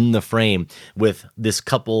that's in the frame with this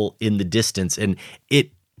couple in the distance. And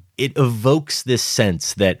it evokes this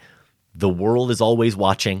sense that the world is always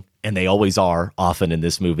watching, and they always are often in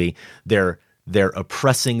this movie. They're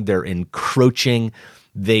oppressing, they're encroaching.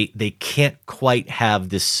 They can't quite have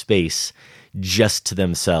this space just to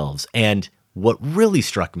themselves. And what really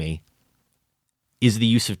struck me is the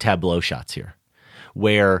use of tableau shots here,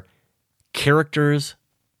 where characters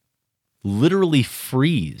literally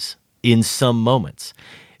freeze in some moments.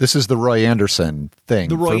 This is the Roy Anderson thing.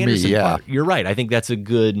 The Roy for Anderson me, part. You're right. I think that's a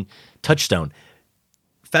good touchstone.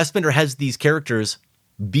 Fassbinder has these characters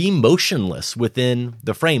be motionless within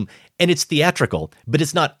the frame, and it's theatrical, but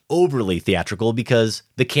it's not overly theatrical because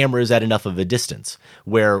the camera is at enough of a distance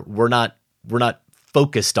where we're not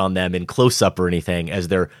focused on them in close-up or anything as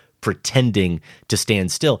they're pretending to stand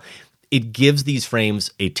still. It gives these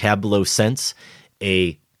frames a tableau sense,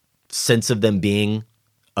 a sense of them being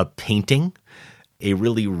a painting, a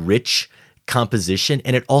really rich composition.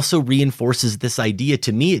 And it also reinforces this idea,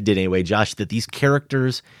 to me it did anyway, Josh, that these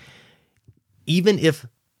characters, even if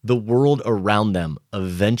the world around them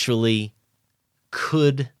eventually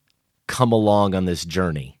could come along on this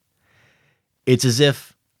journey, it's as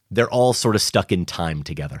if they're all sort of stuck in time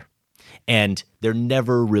together. And there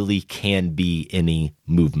never really can be any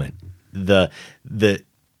movement. The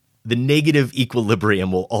negative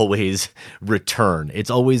equilibrium will always return.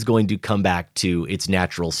 It's always going to come back to its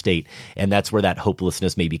natural state. And that's where that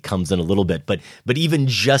hopelessness maybe comes in a little bit. But even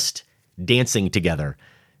just dancing together,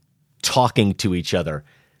 talking to each other,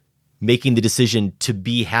 making the decision to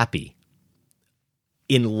be happy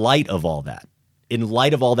in light of all that, in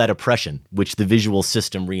light of all that oppression, which the visual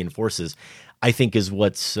system reinforces, I think is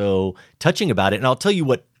what's so touching about it. And I'll tell you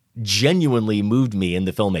what genuinely moved me in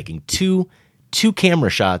the filmmaking. Two camera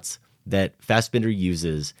shots that Fassbinder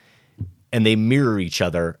uses, and they mirror each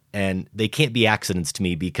other, and they can't be accidents to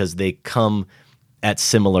me because they come at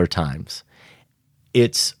similar times.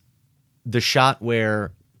 It's the shot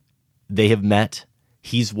where they have met.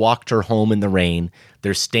 He's walked her home in the rain.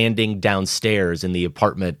 They're standing downstairs in the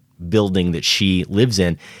apartment building that she lives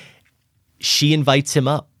in. She invites him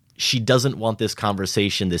up. She doesn't want this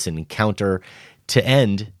conversation, this encounter to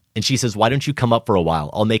end. And she says, why don't you come up for a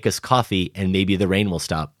while? I'll make us coffee and maybe the rain will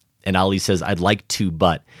stop. And Ali says, I'd like to,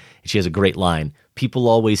 but. And she has a great line. People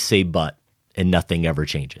always say but, and nothing ever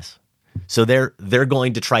changes. So they're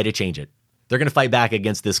going to try to change it. They're going to fight back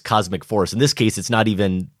against this cosmic force. In this case, it's not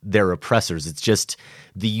even their oppressors. It's just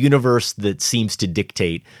the universe that seems to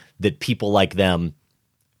dictate that people like them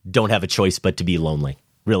don't have a choice but to be lonely.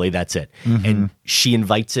 Really, that's it. Mm-hmm. And she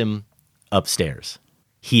invites him upstairs.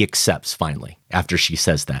 He accepts finally after she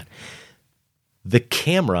says that. The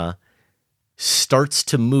camera starts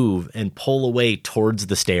to move and pull away towards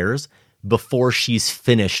the stairs before she's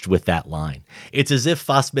finished with that line. It's as if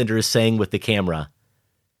Fassbinder is saying with the camera,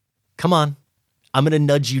 come on, I'm going to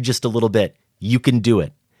nudge you just a little bit. You can do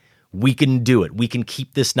it. We can do it. We can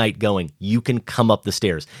keep this night going. You can come up the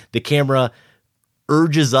stairs. The camera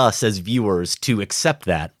urges us as viewers to accept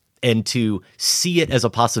that and to see it as a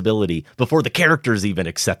possibility before the characters even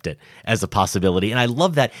accept it as a possibility. And I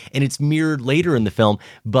love that. And it's mirrored later in the film,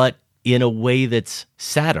 but in a way that's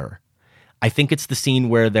sadder. I think it's the scene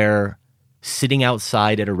where they're sitting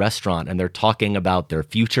outside at a restaurant and they're talking about their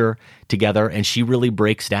future together, and she really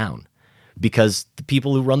breaks down because the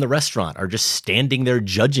people who run the restaurant are just standing there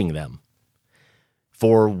judging them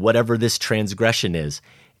for whatever this transgression is.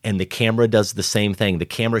 And the camera does the same thing. The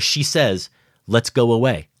camera, she says, let's go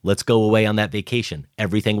away. Let's go away on that vacation.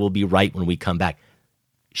 Everything will be right when we come back.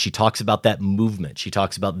 She talks about that movement. She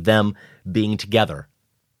talks about them being together.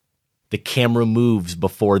 The camera moves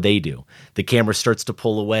before they do. The camera starts to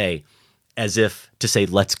pull away as if to say,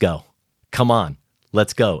 let's go. Come on,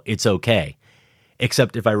 let's go. It's okay.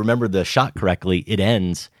 Except if I remember the shot correctly, it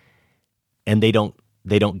ends and they don't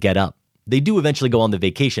get up. They do eventually go on the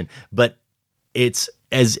vacation, but it's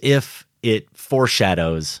as if it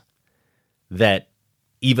foreshadows that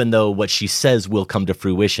even though what she says will come to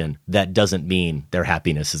fruition, that doesn't mean their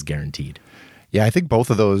happiness is guaranteed. Yeah, I think both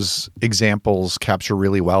of those examples capture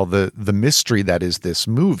really well the mystery that is this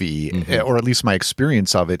movie, or at least my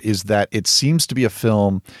experience of it, is that it seems to be a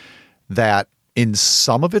film that in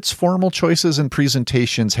some of its formal choices and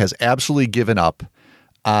presentations has absolutely given up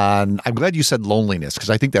on, I'm glad you said loneliness, because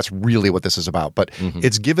I think that's really what this is about, but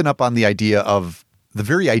it's given up on the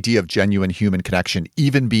very idea of genuine human connection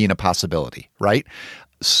even being a possibility, right?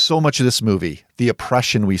 So much of this movie, the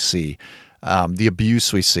oppression we see, the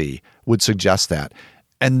abuse we see would suggest that.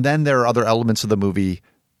 And then there are other elements of the movie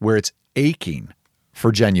where it's aching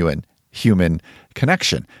for genuine human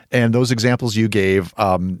connection. And those examples you gave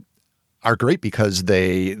are great because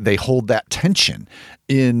they hold that tension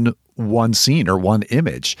in one scene or one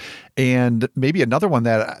image. And maybe another one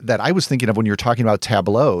that I was thinking of when you were talking about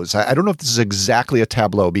tableaus, I don't know if this is exactly a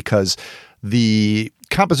tableau because the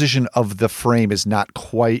composition of the frame is not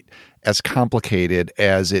quite as complicated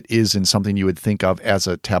as it is in something you would think of as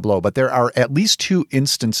a tableau. But there are at least two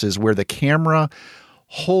instances where the camera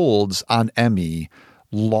holds on Emmy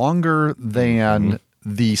longer than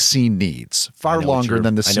the scene needs, far longer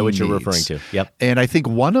than the scene needs. I know what you're referring to. Yep. And I think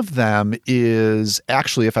one of them is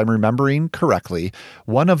actually, if I'm remembering correctly,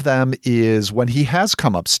 one of them is when he has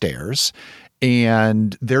come upstairs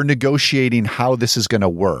and they're negotiating how this is going to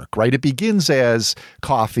work, right? It begins as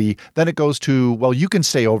coffee, then it goes to, well, you can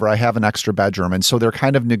stay over, I have an extra bedroom. And so they're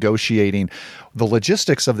kind of negotiating the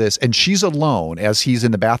logistics of this. And she's alone as he's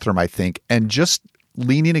in the bathroom, I think, and just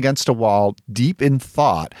leaning against a wall, deep in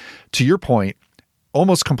thought. To your point,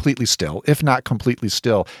 almost completely still, if not completely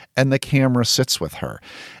still, and the camera sits with her.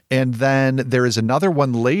 And then there is another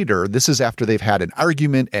one later. This is after they've had an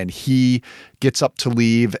argument and he gets up to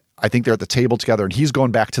leave. I think they're at the table together and he's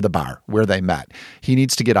going back to the bar where they met. He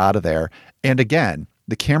needs to get out of there. And again,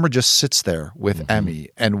 the camera just sits there with Emmy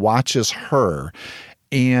and watches her.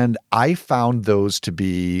 And I found those to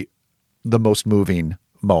be the most moving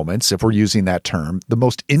moments, if we're using that term, the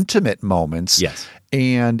most intimate moments. Yes.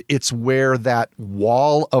 And it's where that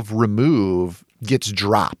wall of remove gets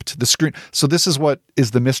dropped. The screen. So this is what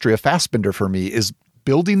is the mystery of Fassbinder for me, is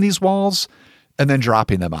building these walls and then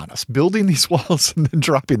dropping them on us, building these walls and then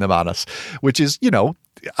dropping them on us, which is,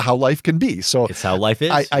 how life can be. So it's how life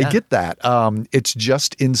is. I get that. It's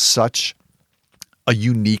just in such a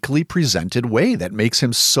uniquely presented way that makes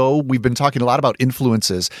him so, we've been talking a lot about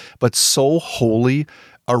influences, but so wholly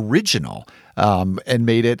original, and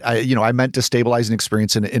made it, I meant to stabilize an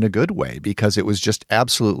experience in a good way, because it was just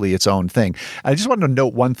absolutely its own thing. I just wanted to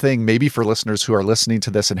note one thing, maybe for listeners who are listening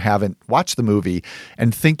to this and haven't watched the movie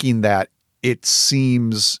and thinking that it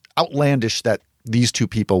seems outlandish that these two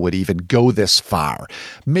people would even go this far.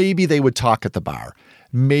 Maybe they would talk at the bar.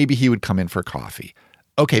 Maybe he would come in for coffee.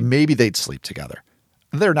 Okay, maybe they'd sleep together.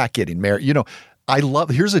 They're not getting married.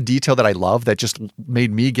 Here's a detail that I love that just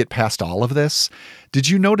made me get past all of this. Did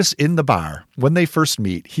you notice in the bar, when they first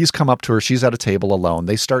meet, he's come up to her, she's at a table alone,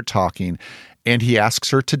 they start talking, and he asks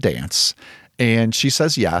her to dance, and she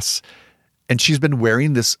says yes, and she's been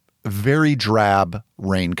wearing this very drab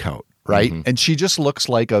raincoat, right? And she just looks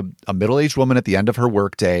like a middle-aged woman at the end of her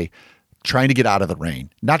workday trying to get out of the rain.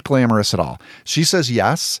 Not glamorous at all. She says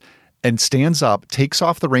yes, and stands up, takes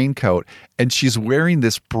off the raincoat, and she's wearing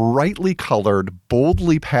this brightly colored,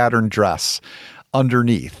 boldly patterned dress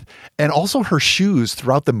underneath. And also her shoes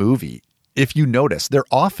throughout the movie, if you notice, they're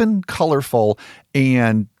often colorful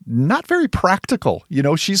and not very practical.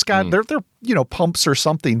 She's got, they're pumps or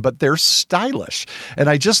something, but they're stylish. And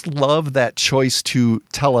I just love that choice to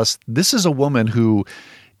tell us this is a woman who,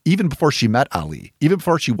 even before she met Ali, even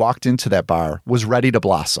before she walked into that bar, was ready to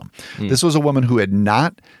blossom. This was a woman who had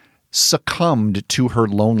not succumbed to her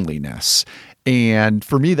loneliness. And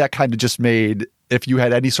for me, that kind of just made, if you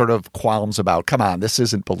had any sort of qualms about, come on, this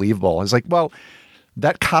isn't believable, it's like, well,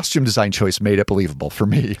 that costume design choice made it believable for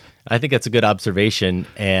me. I think that's a good observation.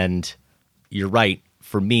 And you're right.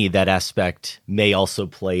 For me, that aspect may also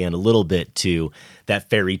play in a little bit to that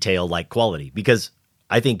fairy tale like quality, because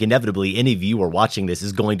I think inevitably any viewer watching this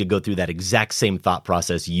is going to go through that exact same thought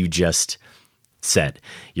process you just said.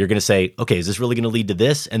 You're going to say, okay, is this really going to lead to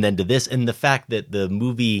this and then to this? And the fact that the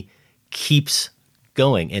movie keeps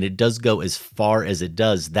going and it does go as far as it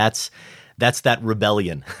does, that's that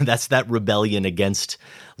rebellion. That's that rebellion against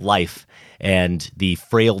life and the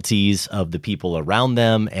frailties of the people around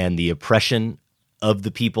them and the oppression of the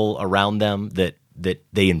people around them that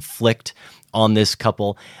they inflict on this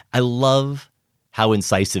couple. I love how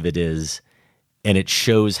incisive it is, and it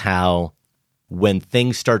shows how when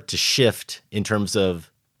things start to shift in terms of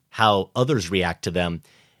how others react to them,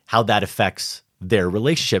 how that affects their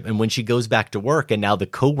relationship. And when she goes back to work and now the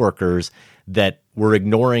coworkers that were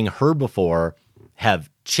ignoring her before have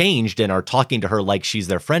changed and are talking to her like she's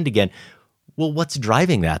their friend again. Well, what's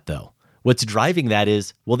driving that though? What's driving that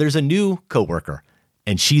is, well, there's a new coworker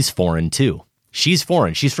and she's foreign too. She's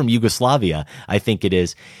foreign. She's from Yugoslavia, I think it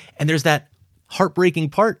is. And there's that heartbreaking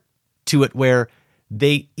part to it where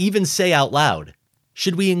they even say out loud,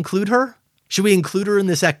 should we include her? Should we include her in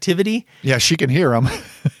this activity? Yeah, she can hear them.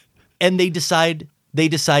 And they decide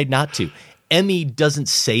not to. Emmy doesn't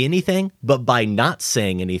say anything, but by not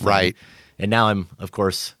saying anything. Right. And now I'm, of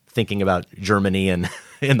course, thinking about Germany and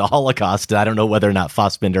in the Holocaust. I don't know whether or not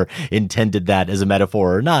Fassbinder intended that as a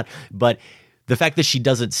metaphor or not, but the fact that she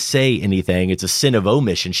doesn't say anything, it's a sin of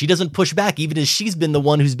omission. She doesn't push back, even as she's been the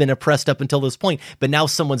one who's been oppressed up until this point. But now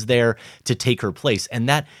someone's there to take her place. And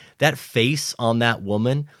that face on that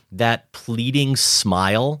woman, that pleading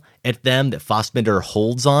smile at them that Fassbinder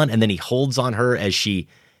holds on, and then he holds on her as she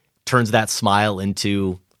turns that smile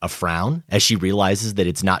into a frown, as she realizes that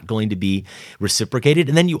it's not going to be reciprocated.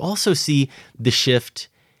 And then you also see the shift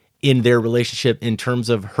in their relationship in terms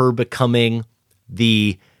of her becoming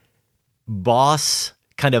the boss,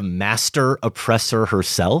 kind of master oppressor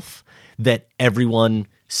herself, that everyone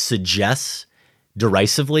suggests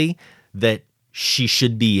derisively that she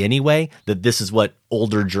should be anyway, that this is what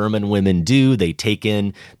older German women do. They take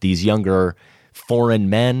in these younger foreign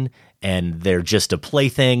men and they're just a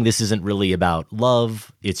plaything. This isn't really about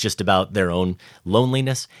love. It's just about their own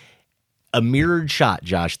loneliness. A mirrored shot,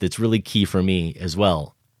 Josh, that's really key for me as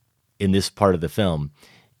well in this part of the film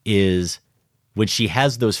is when she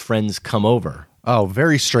has those friends come over Oh,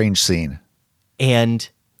 very strange scene. And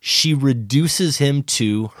she reduces him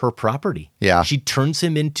to her property. Yeah. She turns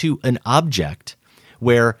him into an object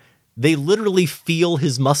where they literally feel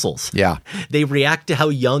his muscles. Yeah. They react to how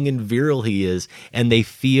young and virile he is, and they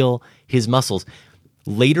feel his muscles.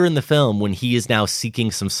 Later in the film, when he is now seeking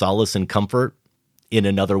some solace and comfort in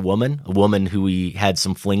another woman, a woman who he had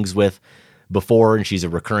some flings with before, and she's a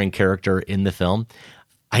recurring character in the film,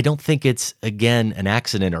 I don't think it's, again, an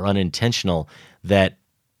accident or unintentional that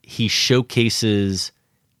he showcases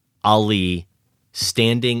Ali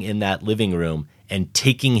standing in that living room and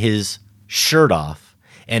taking his shirt off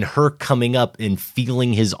and her coming up and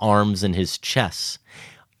feeling his arms and his chest.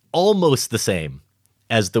 Almost the same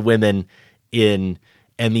as the women in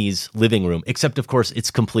Emmy's living room, except, of course,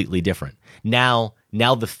 it's completely different. Now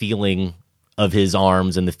the feeling of his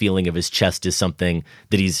arms and the feeling of his chest is something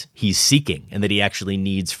that he's seeking and that he actually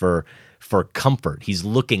needs for comfort. He's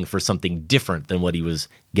looking for something different than what he was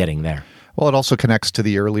getting there. Well, it also connects to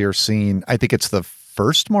the earlier scene. I think it's the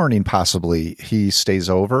first morning, possibly, he stays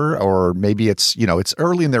over, or maybe it's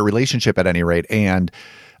early in their relationship at any rate. And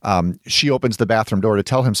she opens the bathroom door to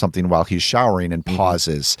tell him something while he's showering and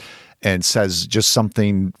pauses and says just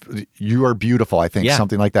something, "You are beautiful," I think,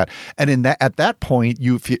 something like that. And at that point,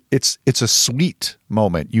 it's a sweet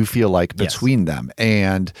moment, you feel like, between them.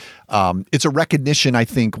 And it's a recognition, I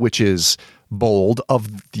think, which is bold of,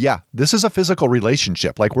 this is a physical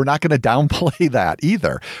relationship. Like, we're not going to downplay that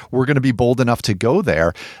either. We're going to be bold enough to go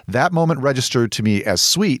there. That moment registered to me as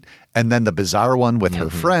sweet. And then the bizarre one with her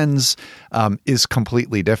friends is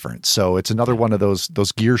completely different. So it's another one of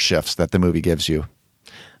those gear shifts that the movie gives you.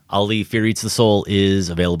 Ali, Fear Eats the Soul is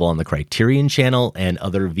available on the Criterion Channel and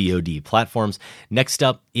other VOD platforms. Next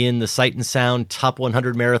up in the Sight and Sound Top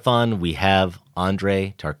 100 Marathon, we have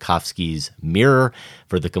Andrei Tarkovsky's Mirror.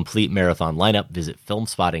 For the complete marathon lineup, visit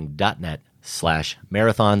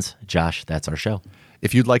filmspotting.net/marathons. Josh, that's our show.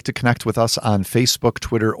 If you'd like to connect with us on Facebook,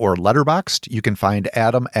 Twitter, or Letterboxd, you can find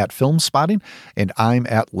Adam at Filmspotting and I'm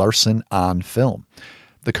at Larson on Film.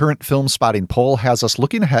 The current Film Spotting poll has us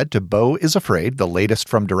looking ahead to Beau is Afraid, the latest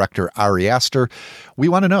from director Ari Aster. We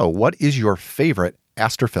want to know, what is your favorite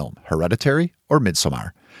Aster film, Hereditary or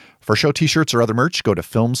Midsommar? For show t-shirts or other merch, go to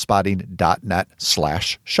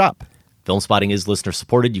filmspotting.net/shop. Filmspotting is listener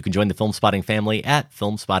supported. You can join the Filmspotting family at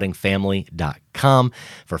filmspottingfamily.com.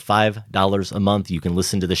 For $5 a month, you can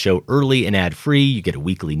listen to the show early and ad-free. You get a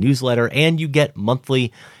weekly newsletter, and you get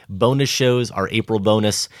monthly bonus shows. Our April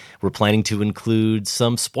bonus, we're planning to include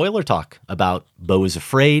some spoiler talk about Beau is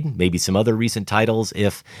Afraid, maybe some other recent titles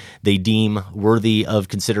if they deem worthy of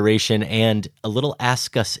consideration, and a little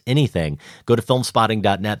Ask Us Anything. Go to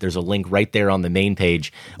filmspotting.net. There's a link right there on the main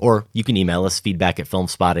page, or you can email us,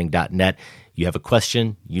 feedback@filmspotting.net. You have a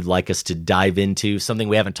question you'd like us to dive into, something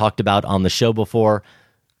we haven't talked about on the show before,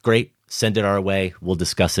 great, send it our way. We'll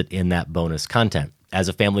discuss it in that bonus content. As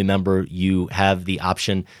a family member, you have the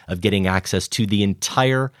option of getting access to the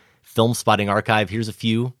entire Film Spotting archive. Here's a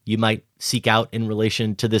few you might seek out in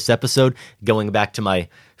relation to this episode. Going back to my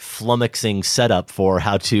flummoxing setup for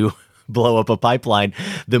how to blow up a pipeline,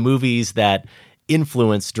 the movies that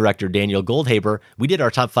influenced director Daniel Goldhaber, we did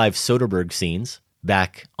our top 5 Soderbergh scenes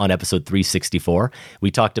back on episode 364.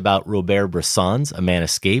 We talked about Robert Bresson's A Man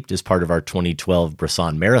Escaped as part of our 2012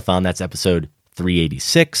 Bresson Marathon. That's episode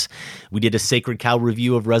 386. We did a Sacred Cow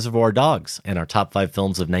review of Reservoir Dogs and our top 5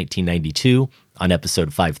 films of 1992 on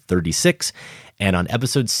episode 536. And on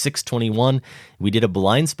episode 621, we did a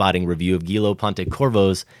blind spotting review of Guillaume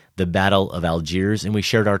Pontecorvo's The Battle of Algiers, and we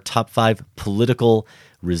shared our top 5 political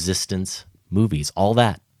resistance movies. All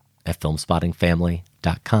that at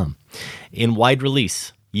filmspottingfamily.com. In wide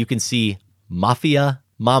release, you can see Mafia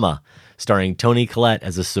Mama, starring Toni Collette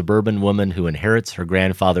as a suburban woman who inherits her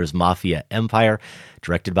grandfather's mafia empire,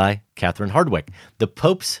 directed by Catherine Hardwicke. The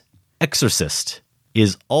Pope's Exorcist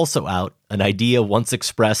is also out, an idea once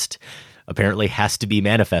expressed apparently has to be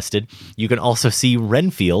manifested. You can also see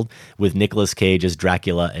Renfield with Nicolas Cage as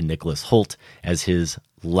Dracula and Nicholas Hoult as his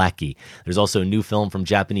lackey. There's also a new film from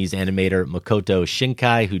Japanese animator Makoto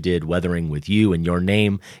Shinkai, who did Weathering with You and Your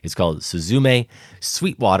Name. It's called Suzume.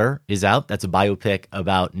 Sweetwater is out. That's a biopic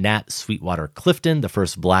about Nat Sweetwater Clifton, the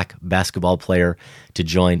first black basketball player to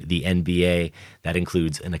join the NBA. That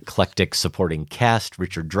includes an eclectic supporting cast: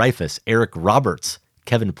 Richard Dreyfuss, Eric Roberts,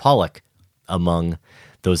 Kevin Pollak, among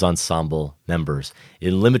those ensemble members.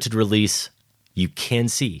 In limited release, you can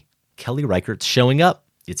see Kelly Reichardt's showing up.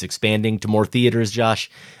 It's expanding to more theaters, Josh.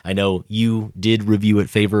 I know you did review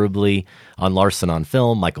it favorably on Larson on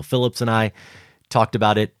Film. Michael Phillips and I talked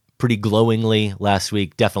about it pretty glowingly last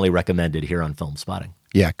week. Definitely recommended here on Film Spotting.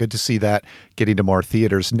 Yeah, good to see that getting to more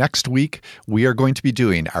theaters. Next week, we are going to be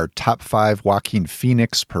doing our top 5 Joaquin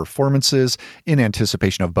Phoenix performances in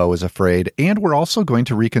anticipation of Beau is Afraid. And we're also going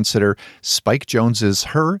to reconsider Spike Jonze's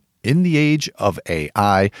Her in the Age of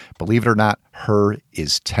AI. Believe it or not, Her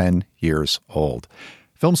is 10 years old.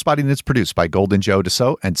 Film Spotting is produced by Golden Joe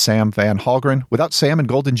Dassault and Sam Van Halgren. Without Sam and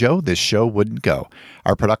Golden Joe, this show wouldn't go.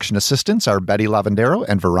 Our production assistants are Betty Lavendero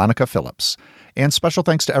and Veronica Phillips. And special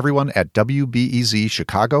thanks to everyone at WBEZ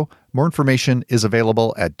Chicago. More information is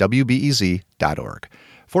available at WBEZ.org.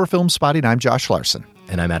 For Film Spotting, I'm Josh Larson.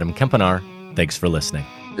 And I'm Adam Kempenaar. Thanks for listening.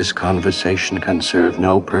 This conversation can serve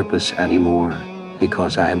no purpose anymore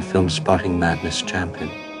because I am Film Spotting Madness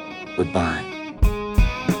champion. Goodbye.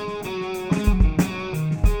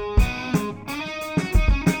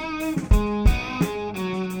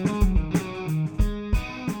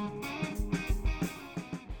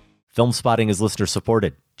 Film Spotting is listener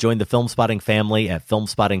supported. Join the Film Spotting family at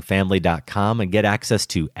filmspottingfamily.com and get access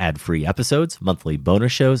to ad-free episodes, monthly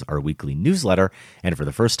bonus shows, our weekly newsletter, and for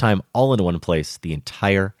the first time, all in one place, the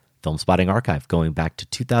entire Film Spotting archive going back to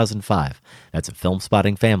 2005. That's at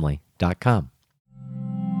filmspottingfamily.com.